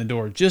my foot in the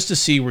door just to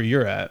see where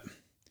you're at.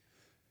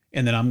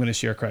 And then I'm going to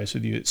share Christ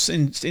with you. It's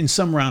in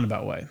some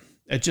roundabout way.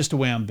 It's just the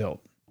way I'm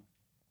built.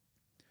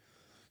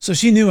 So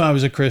she knew I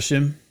was a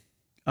Christian.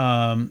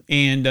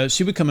 And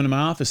she would come into my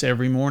office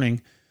every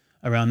morning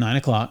around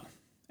 9:00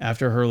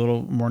 after her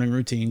little morning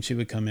routine. She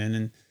would come in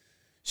and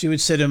she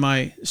would sit at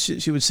my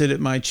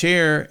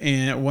chair,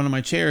 and one of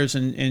my chairs,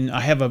 and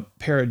I have a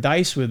pair of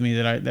dice with me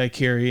that I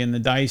carry, and the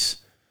dice,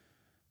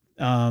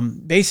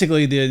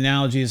 basically the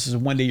analogy is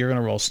one day you're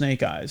going to roll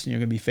snake eyes and you're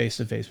going to be face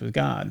to face with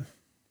God.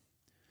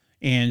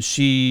 And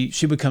she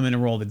would come in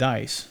and roll the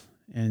dice,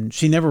 and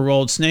she never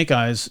rolled snake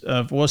eyes.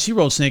 She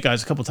rolled snake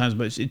eyes a couple times,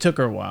 but it took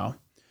her a while.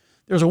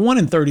 There's a 1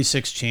 in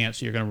 36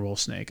 chance you're going to roll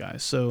snake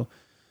eyes. So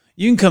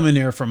you can come in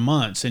there for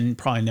months and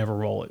probably never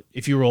roll it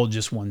if you rolled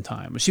just one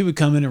time. But she would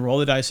come in and roll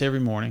the dice every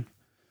morning.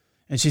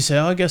 And she said,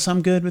 "Oh, I guess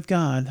I'm good with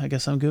God. I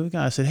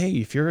said, "Hey,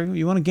 if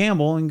you want to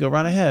gamble, and go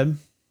right ahead."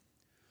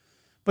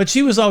 But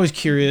she was always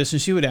curious,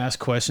 and she would ask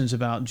questions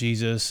about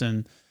Jesus.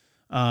 And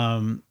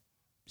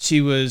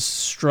she was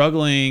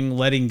struggling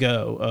letting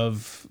go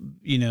of,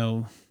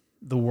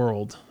 the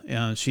world.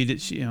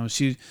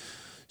 She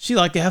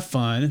liked to have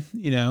fun,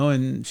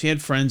 and she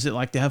had friends that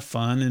liked to have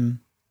fun,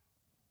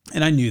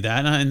 and I knew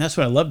that, and that's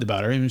what I loved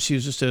about her. I mean, she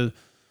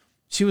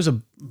was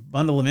a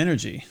bundle of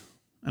energy,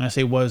 and I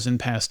say was in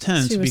past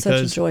tense she was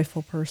because such a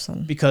joyful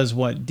person. Because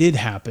what did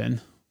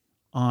happen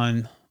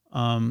on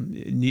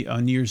New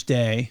Year's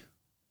Day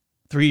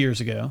 3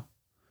 years ago,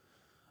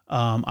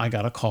 I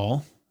got a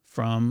call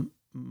from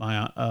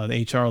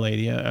the HR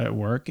lady at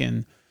work,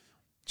 and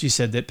she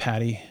said that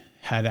Patty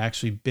had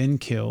actually been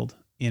killed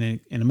in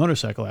a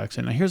motorcycle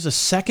accident. Now here's the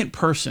second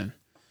person,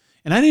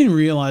 and I didn't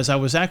realize I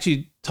was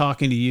actually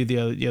talking to you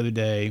the other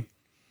day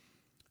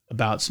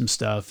about some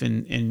stuff,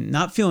 and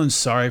not feeling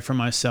sorry for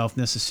myself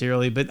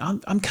necessarily, but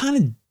I'm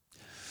kind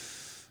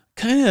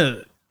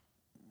of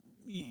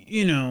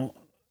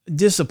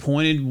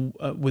disappointed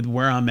with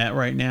where I'm at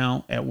right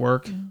now at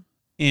work,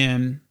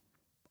 and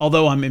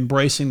although I'm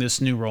embracing this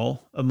new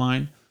role of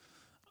mine,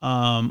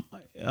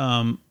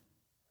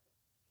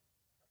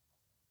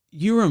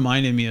 you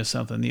reminded me of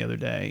something the other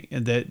day,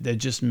 and that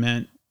just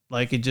meant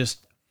like it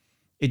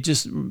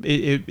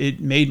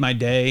made my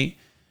day,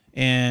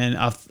 and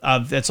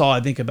I've that's all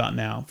I think about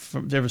now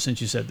ever since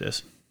you said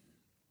this.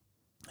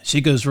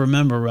 She goes,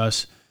 "Remember,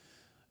 Russ,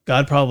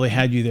 God probably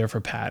had you there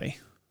for Patty,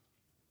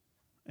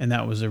 and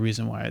that was the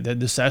reason why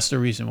that's the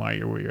reason why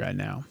you're where you're at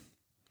now."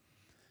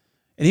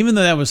 And even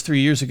though that was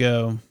 3 years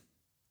ago,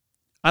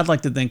 I'd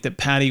like to think that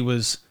Patty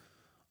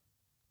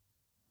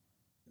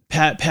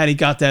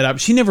got that up.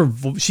 She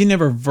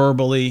never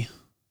verbally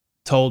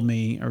told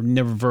me, or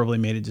never verbally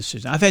made a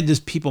decision. I've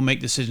had people make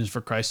decisions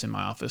for Christ in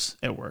my office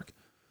at work.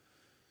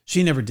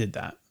 She never did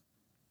that.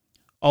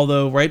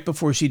 Although right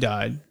before she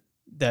died,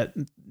 that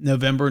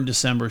November and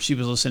December, she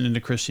was listening to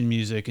Christian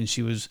music and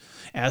she was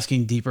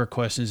asking deeper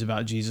questions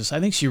about Jesus. I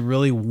think she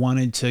really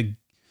wanted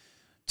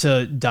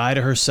to die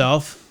to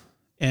herself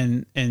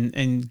and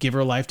give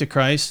her life to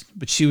Christ,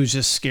 but she was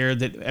just scared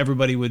that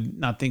everybody would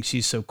not think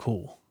she's so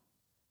cool.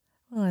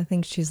 Well, I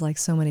think she's like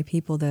so many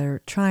people that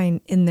are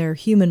trying in their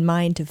human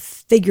mind to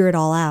figure it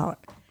all out.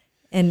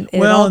 And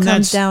it all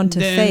comes down to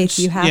faith.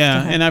 You have to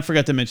have. And I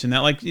forgot to mention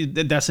that. Like,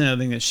 that's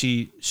another thing that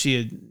she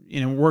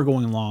had, we're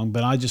going long,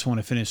 but I just want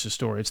to finish the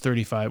story. It's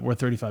 35. We're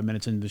 35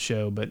 minutes into the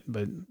show, but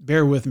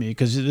bear with me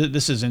because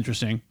this is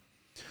interesting.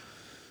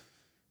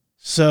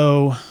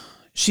 So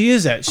she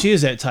is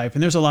that type.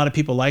 And there's a lot of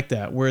people like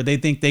that where they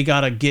think they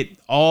got to get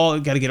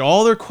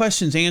all their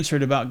questions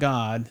answered about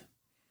God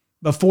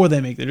before they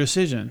make their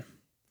decision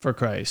for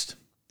Christ.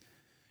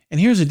 And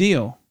here's the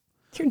deal.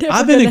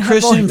 I've been a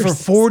Christian for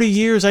 40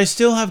 years. I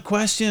still have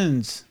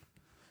questions.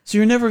 So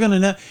you're never going to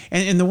know.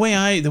 And the way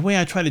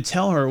I try to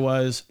tell her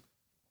was,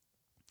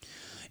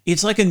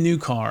 it's like a new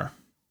car.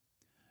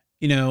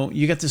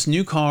 You got this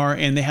new car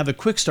and they have the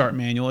quick start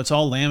manual. It's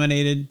all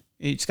laminated.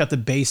 It's got the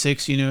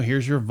basics,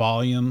 here's your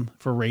volume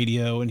for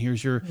radio and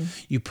here's your,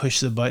 you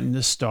push the button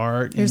to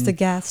start. Here's the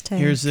gas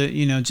tank. Here's the,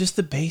 just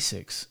the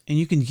basics. And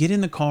you can get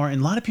in the car and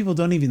a lot of people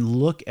don't even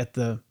look at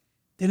it.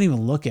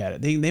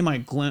 They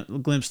might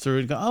glimpse through it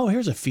and go, oh,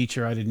 here's a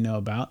feature I didn't know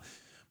about.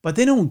 But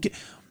they don't get,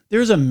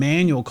 there's a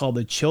manual called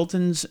the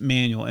Chilton's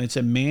Manual, and it's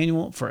a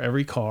manual for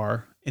every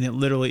car. And it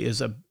literally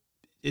is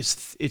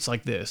it's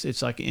like this.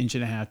 It's like 1.5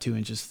 inches, 2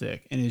 inches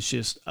thick. And it's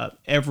just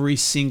every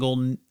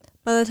single.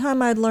 By the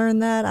time I'd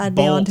learned that, I'd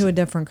be onto a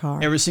different car.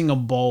 Every single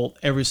bolt,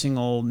 every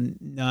single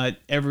nut,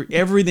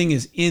 everything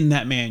is in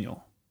that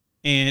manual.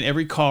 And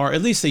every car,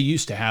 at least they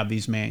used to have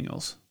these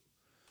manuals.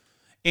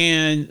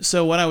 And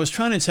so what I was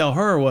trying to tell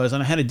her was,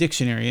 and I had a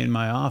dictionary in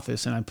my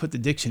office, and I put the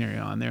dictionary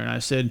on there, and I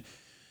said,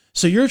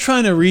 so you're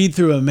trying to read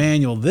through a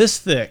manual this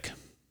thick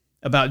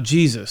about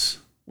Jesus,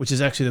 which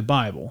is actually the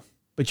Bible,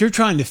 but you're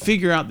trying to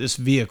figure out this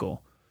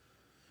vehicle.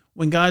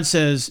 When God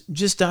says,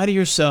 just die to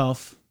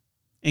yourself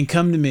and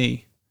come to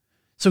me.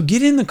 So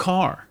get in the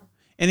car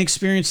and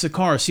experience the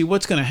car. See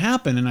what's going to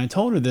happen. And I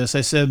told her this.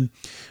 I said,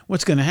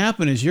 what's going to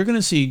happen is you're going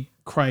to see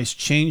Christ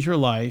change your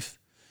life.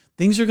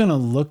 Things are going to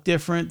look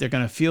different. They're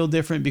going to feel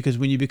different because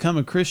when you become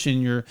a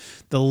Christian,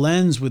 the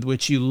lens with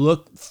which you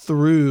look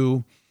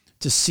through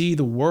to see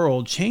the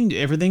world change.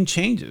 Everything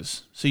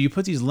changes. So you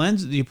put this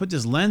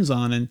lens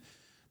on, and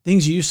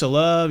things you used to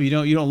love, you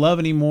don't love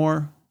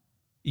anymore.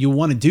 You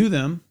want to do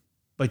them,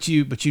 but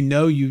you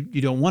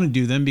don't want to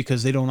do them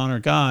because they don't honor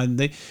God.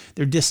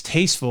 They're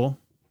distasteful,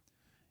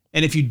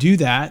 and if you do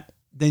that,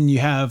 then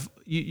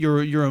you're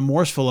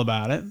remorseful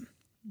about it.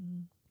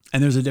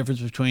 And there's a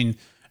difference between.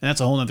 And that's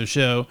a whole nother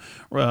show,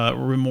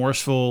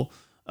 remorse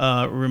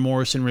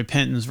and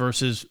repentance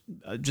versus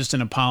just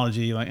an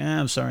apology. Like,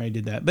 I'm sorry I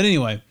did that. But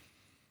anyway,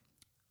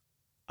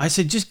 I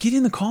said, just get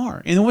in the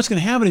car. And then what's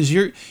going to happen is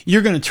you're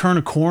going to turn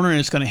a corner and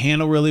it's going to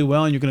handle really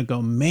well. And you're going to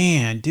go,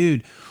 man,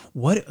 dude,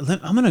 what?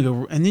 I'm going to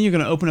go. And then you're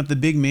going to open up the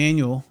big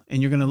manual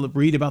and you're going to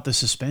read about the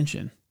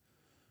suspension.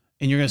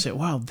 And you're going to say,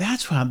 wow,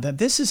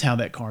 this is how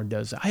that car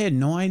does it. I had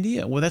no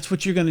idea. Well, that's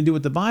what you're going to do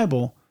with the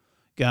Bible,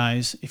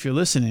 guys, if you're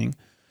listening.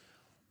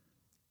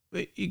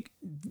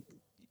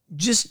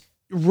 Just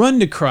run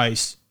to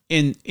Christ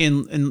and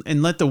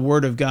let the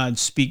word of God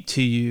speak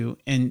to you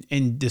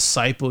and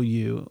disciple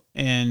you,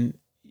 and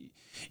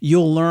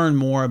you'll learn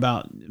more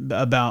about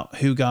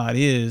who God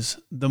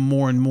is the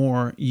more and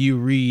more you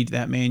read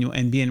that manual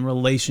and be in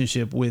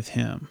relationship with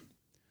him.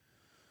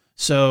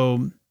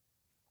 So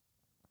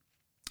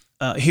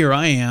here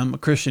I am, a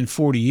Christian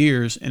 40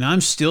 years, and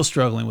I'm still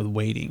struggling with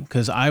waiting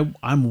because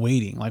I'm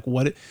waiting. Like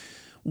what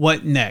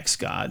next,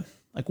 God?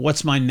 Like,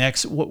 what's my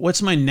next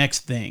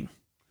thing?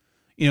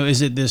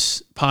 Is it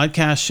this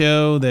podcast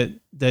show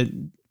that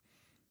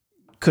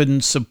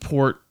couldn't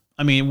support?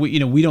 I mean,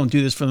 we don't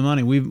do this for the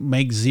money. We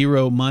make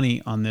zero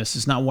money on this.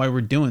 It's not why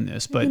we're doing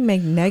this. But we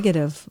make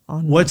negative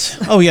on what's?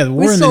 This. Oh yeah,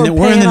 we're in the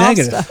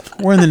negative.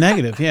 We're in the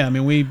negative. Yeah, I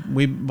mean,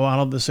 we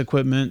bought this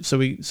equipment so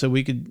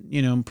we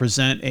could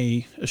present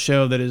a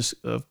show that is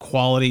of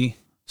quality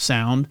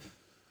sound.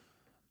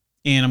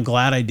 And I'm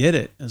glad I did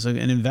it as an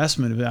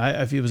investment.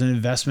 I feel it was an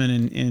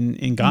investment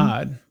in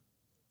God.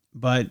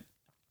 But,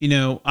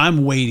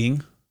 I'm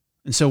waiting.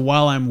 And so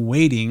while I'm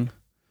waiting,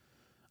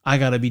 I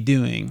got to be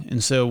doing.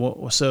 And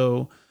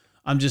so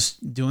I'm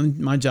just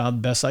doing my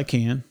job best I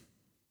can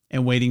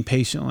and waiting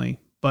patiently.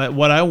 But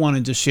what I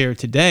wanted to share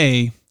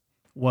today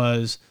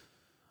was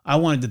I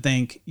wanted to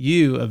thank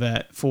you,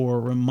 Yvette, for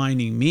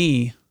reminding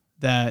me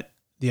that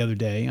the other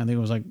day, I think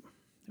it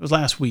was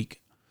last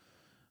week,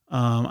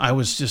 I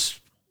was just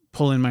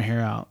pulling my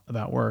hair out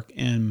about work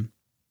and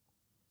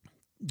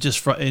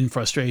just in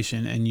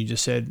frustration. And you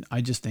just said,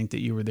 I just think that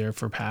you were there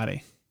for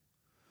Patty.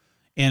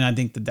 And I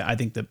think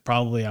that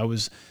probably I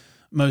was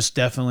most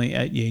definitely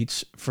at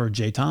Yates for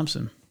Jay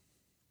Thompson.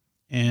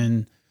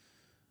 And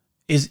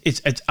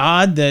it's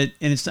odd that,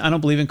 and I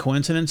don't believe in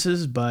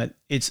coincidences, but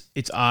it's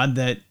odd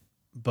that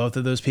both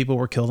of those people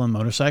were killed on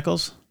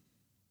motorcycles.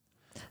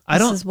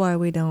 This is why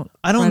we don't.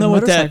 I don't ride know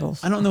what that.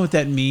 motorcycles. I don't know what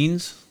that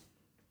means.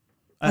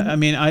 I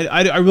mean,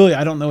 I really,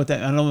 I don't know what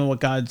that. I don't know what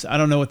God's. I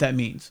don't know what that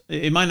means.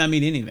 It might not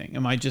mean anything. It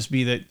might just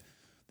be that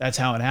that's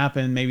how it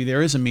happened. Maybe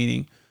there is a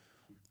meaning.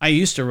 I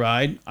used to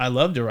ride. I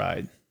loved to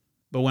ride,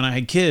 but when I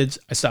had kids,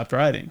 I stopped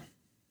riding.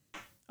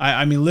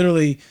 I mean,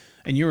 literally.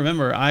 And you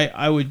remember,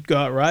 I would go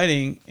out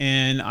riding,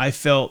 and I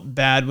felt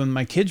bad when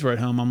my kids were at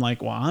home. I'm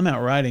like, well, I'm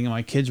out riding, and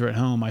my kids are at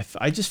home.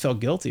 I just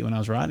felt guilty when I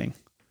was riding.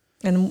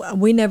 And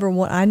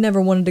I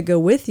never wanted to go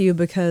with you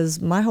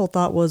because my whole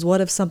thought was, what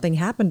if something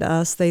happened to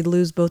us? They'd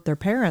lose both their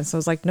parents. So I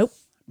was like, nope,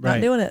 not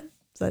doing it.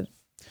 So,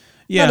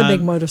 not a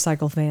big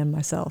motorcycle fan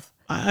myself.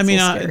 I mean,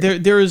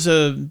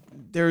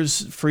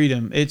 there's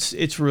freedom.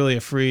 It's really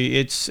a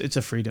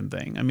freedom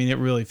thing. I mean, it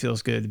really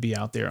feels good to be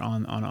out there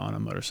on a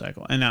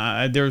motorcycle,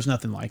 and there's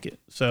nothing like it.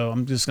 So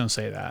I'm just gonna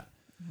say that.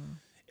 Mm-hmm.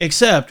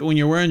 Except when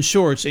you're wearing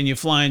shorts and you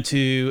fly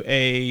into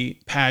a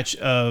patch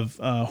of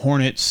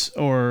hornets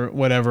or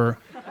whatever.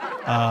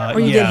 Or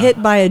you get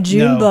hit by a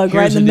June bug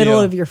right in the middle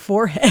of your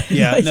forehead.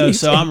 Yeah, no.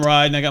 So I'm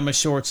riding. I got my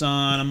shorts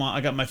on.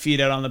 I got my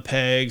feet out on the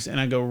pegs, and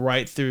I go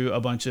right through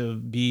a bunch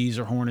of bees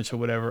or hornets or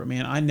whatever.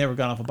 Man, I never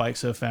got off a bike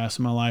so fast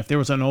in my life. There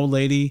was an old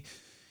lady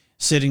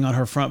sitting on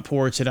her front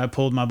porch that I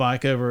pulled my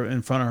bike over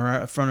in front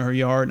of her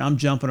yard, and I'm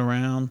jumping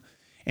around.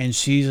 And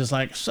she's just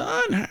like,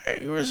 son,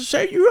 hey,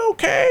 say you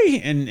okay?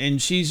 And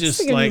she's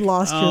just like,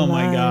 oh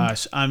my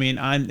gosh. I mean,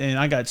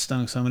 I got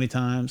stung so many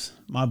times.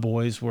 My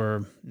boys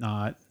were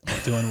not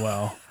doing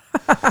well.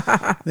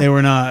 They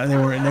were not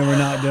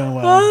doing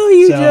well. Oh,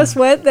 you just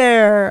went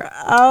there.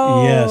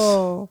 Oh,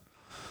 yes.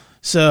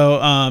 So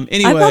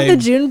anyway, I thought the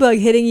June bug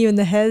hitting you in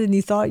the head and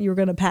you thought you were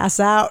going to pass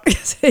out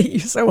because it hit you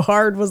so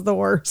hard was the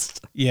worst.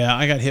 Yeah,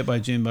 I got hit by a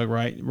June bug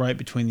right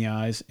between the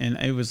eyes, and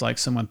it was like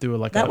someone threw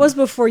that was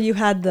before you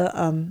had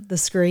the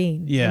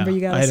screen. Yeah, remember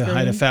you got I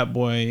had a Fat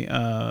Boy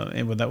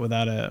and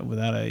without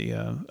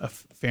a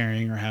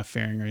fairing or half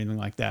fairing or anything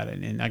like that,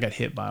 and I got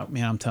hit by,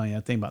 man, I'm telling you,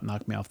 that thing about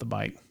knocked me off the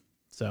bike.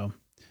 So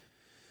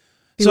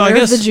I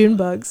guess the June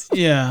bugs.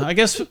 Yeah, I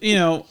guess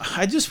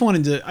I just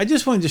wanted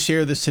to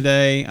share this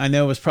today. I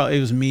know it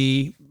was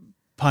me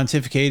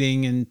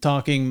pontificating and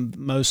talking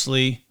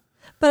mostly.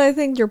 But I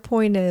think your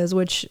point is,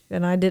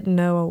 and I didn't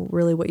know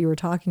really what you were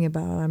talking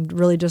about. I'm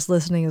really just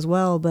listening as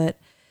well. But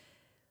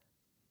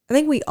I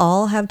think we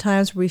all have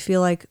times where we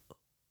feel like,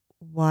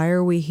 why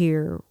are we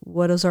here?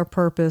 What is our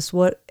purpose?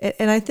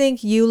 And I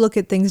think you look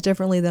at things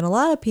differently than a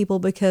lot of people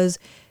because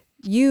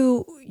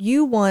you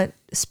want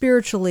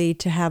spiritually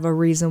to have a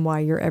reason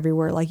why you're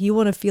everywhere. Like you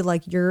want to feel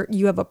like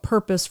you have a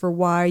purpose for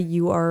why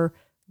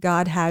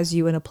God has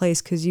you in a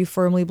place, because you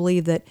firmly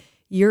believe that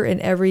you're in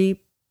every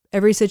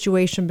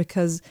situation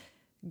because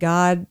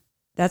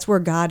that's where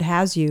God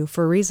has you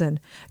for a reason.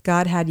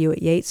 God had you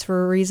at Yates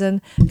for a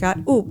reason.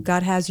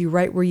 God has you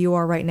right where you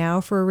are right now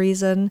for a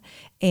reason,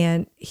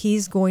 and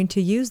He's going to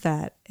use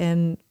that.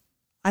 And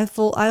I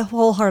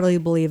wholeheartedly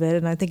believe it,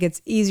 and I think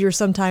it's easier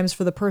sometimes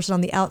for the person on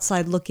the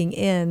outside looking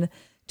in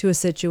to a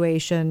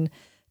situation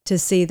to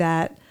see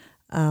that,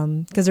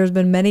 because there have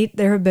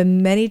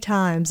been many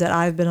times that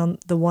I've been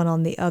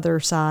on the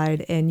other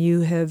side, and you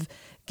have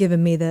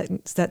given me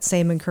that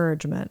same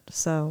encouragement.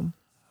 So.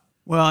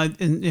 Well,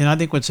 and I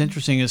think what's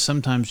interesting is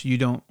sometimes you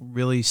don't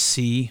really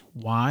see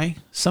why.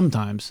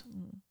 Sometimes,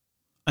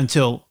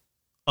 until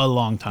a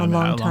long time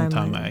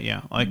later.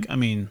 Yeah, like I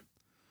mean,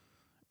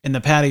 in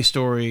the Patty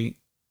story,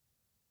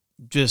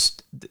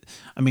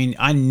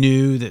 I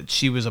knew that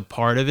she was a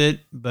part of it,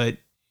 but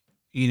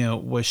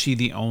was she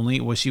the only?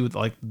 Was she with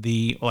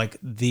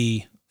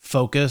the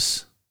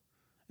focus?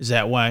 Is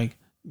that why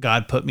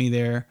God put me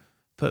there?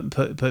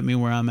 Put me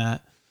where I'm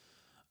at.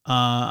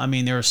 I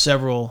mean, there are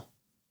several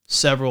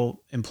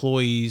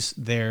employees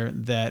there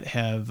that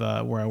have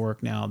where I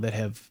work now that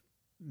have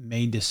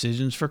made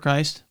decisions for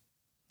Christ.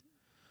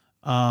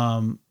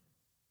 But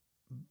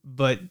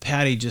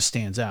Patty just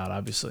stands out,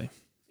 obviously.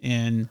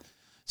 And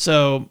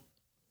so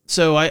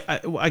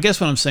I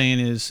guess what I'm saying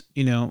is,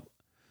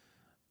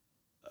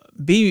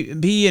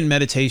 be in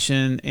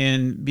meditation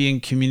and be in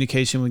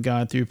communication with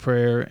God through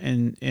prayer.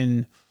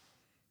 And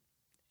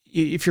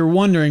if you're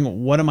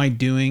wondering, what am I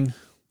doing?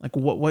 Like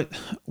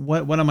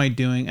what am I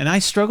doing? And I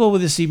struggle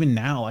with this even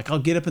now. Like I'll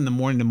get up in the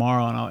morning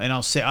tomorrow and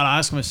I'll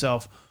ask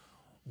myself,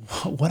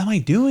 what am I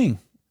doing?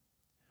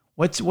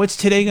 What's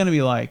today going to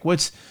be like?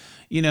 It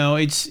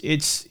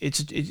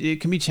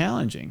can be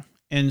challenging.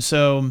 And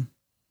so.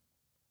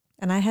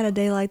 And I had a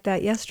day like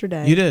that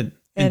yesterday. You did.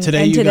 And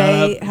today you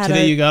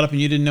got up and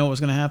you didn't know what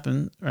was going to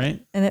happen, right?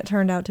 And it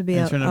turned out to be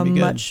a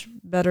much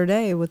better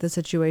day with the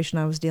situation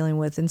I was dealing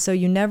with. And so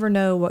you never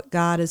know what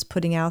God is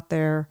putting out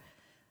there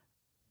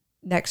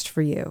next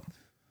for you.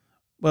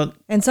 Well,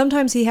 and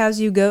sometimes He has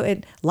you go,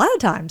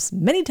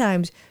 many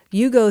times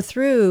you go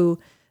through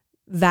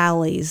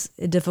valleys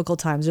at difficult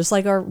times, just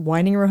like our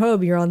winding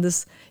Rehoboam. You're on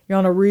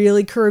a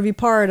really curvy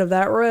part of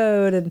that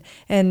road,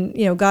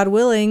 and God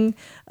willing,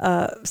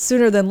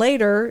 sooner than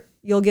later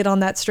you'll get on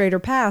that straighter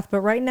path.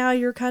 But right now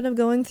you're kind of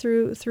going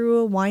through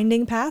a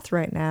winding path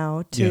right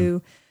now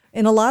to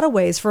in a lot of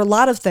ways for a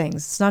lot of things.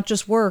 It's not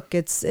just work.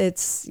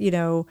 It's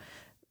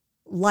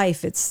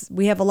life.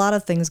 We have a lot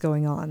of things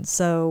going on.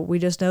 So we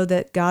just know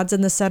that God's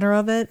in the center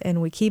of it,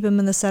 and we keep him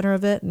in the center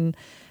of it. And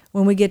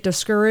when we get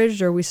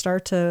discouraged or we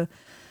start to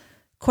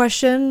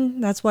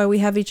question, that's why we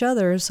have each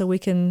other, so we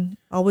can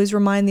always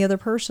remind the other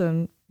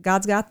person,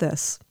 God's got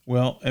this.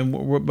 Well,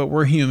 but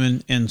we're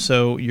human, and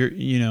so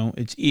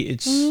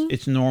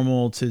it's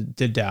normal to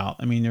doubt.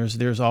 I mean,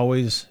 there's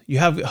always, you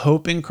have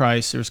hope in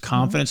Christ. There's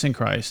confidence in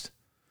Christ.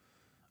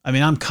 I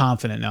mean, I'm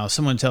confident now. If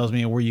someone tells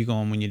me, where are you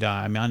going when you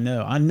die? I mean,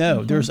 I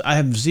know. I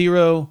have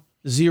zero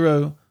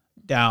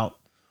doubt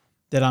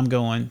that I'm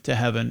going to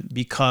heaven,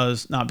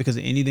 not because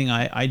of anything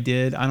I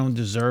did. I don't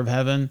deserve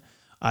heaven.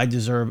 I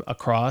deserve a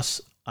cross.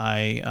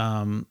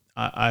 The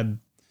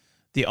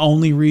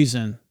only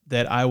reason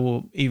that I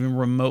will even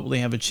remotely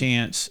have a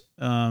chance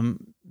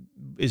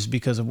is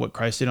because of what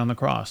Christ did on the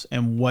cross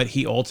and what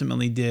he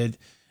ultimately did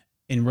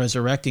in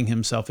resurrecting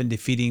himself and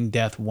defeating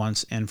death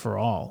once and for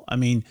all. I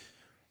mean,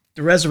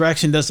 the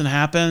resurrection doesn't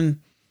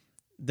happen,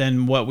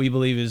 then what we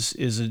believe is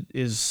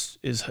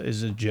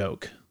a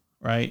joke,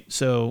 right?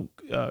 So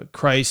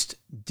Christ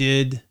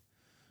did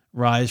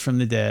rise from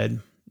the dead.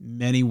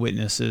 Many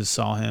witnesses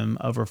saw him,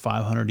 over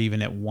 500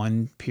 even at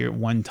one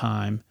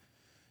time.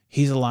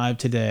 He's alive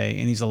today,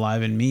 and he's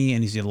alive in me,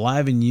 and he's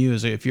alive in you.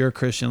 So if you're a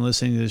Christian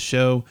listening to this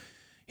show,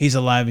 he's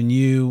alive in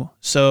you.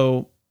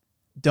 So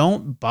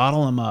don't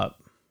bottle him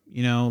up,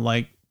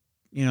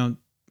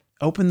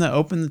 open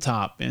the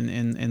top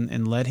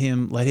and let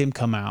him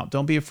come out.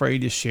 Don't be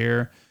afraid to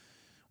share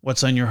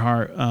what's on your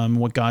heart,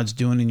 what God's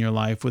doing in your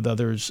life with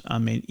others. I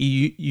mean,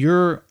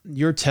 your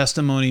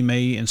testimony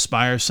may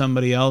inspire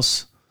somebody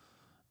else.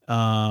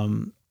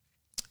 And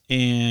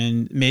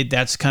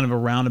that's kind of a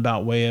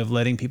roundabout way of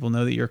letting people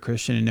know that you're a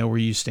Christian and know where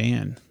you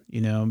stand,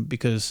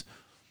 because,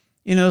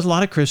 there's a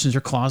lot of Christians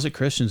are closet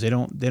Christians. They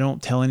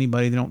don't tell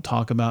anybody. They don't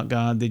talk about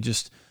God. They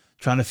just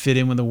trying to fit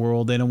in with the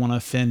world. They don't want to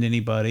offend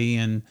anybody.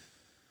 And,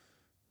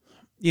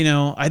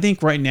 I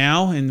think right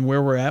now and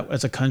where we're at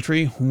as a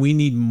country, we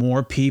need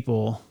more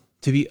people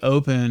to be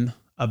open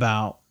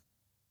about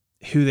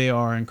who they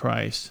are in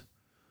Christ.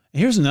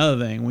 And here's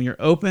another thing. When you're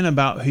open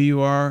about who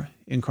you are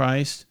in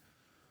Christ,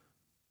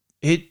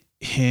 it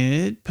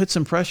puts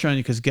some pressure on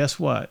you, because guess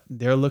what?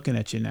 They're looking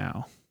at you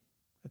now.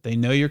 If they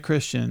know you're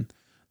Christian,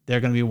 they're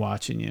going to be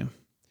watching you.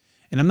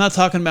 And I'm not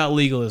talking about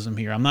legalism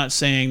here. I'm not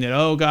saying that,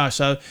 oh gosh,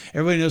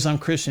 everybody knows I'm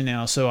Christian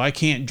now, so I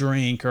can't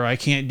drink, or I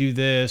can't do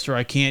this, or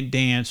I can't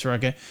dance, or I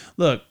can't.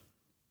 Look,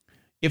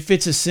 if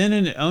it's a sin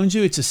and it owns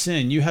you, it's a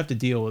sin. You have to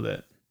deal with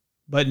it.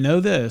 But know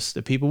this,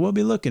 that people will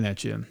be looking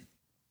at you.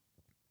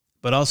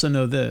 But also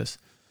know this,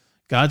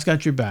 God's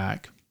got your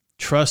back.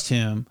 Trust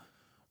him.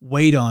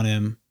 Wait on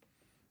him.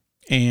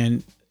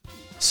 And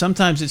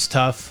sometimes it's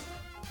tough,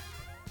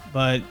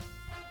 but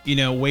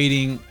the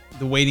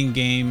waiting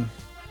game,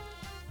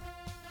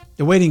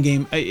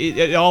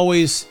 it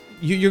always,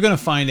 you're going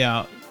to find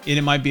out, and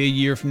it might be a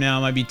year from now,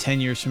 it might be 10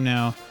 years from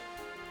now,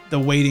 the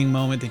waiting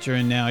moment that you're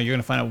in now, you're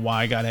going to find out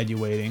why God had you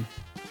waiting.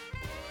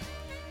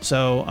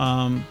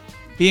 So,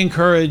 be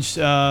encouraged.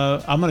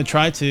 I'm going to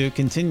try to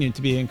continue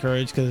to be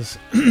encouraged, because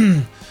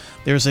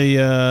there's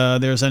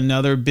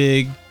another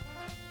big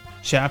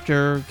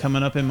chapter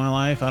coming up in my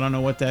life. I don't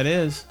know what that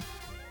is,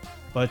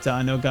 but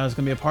I know God's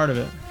going to be a part of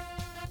it.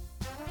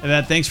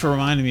 And thanks for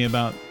reminding me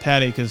about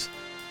Patty, because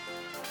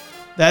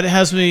that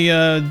has me,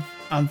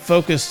 I'm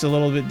focused a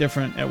little bit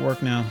different at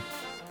work now.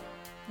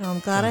 I'm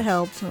glad I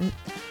helped.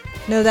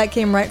 No, that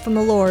came right from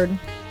the Lord.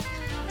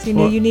 So you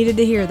knew you needed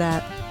to hear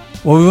that.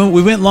 Well,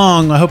 we went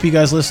long. I hope you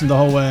guys listened the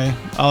whole way.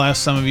 I'll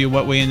ask some of you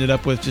what we ended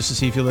up with, just to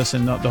see if you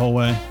listened the whole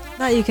way.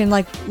 Now you can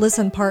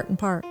listen part and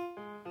part.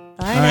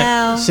 Bye All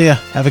now. Right. See ya.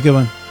 Have a good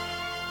one.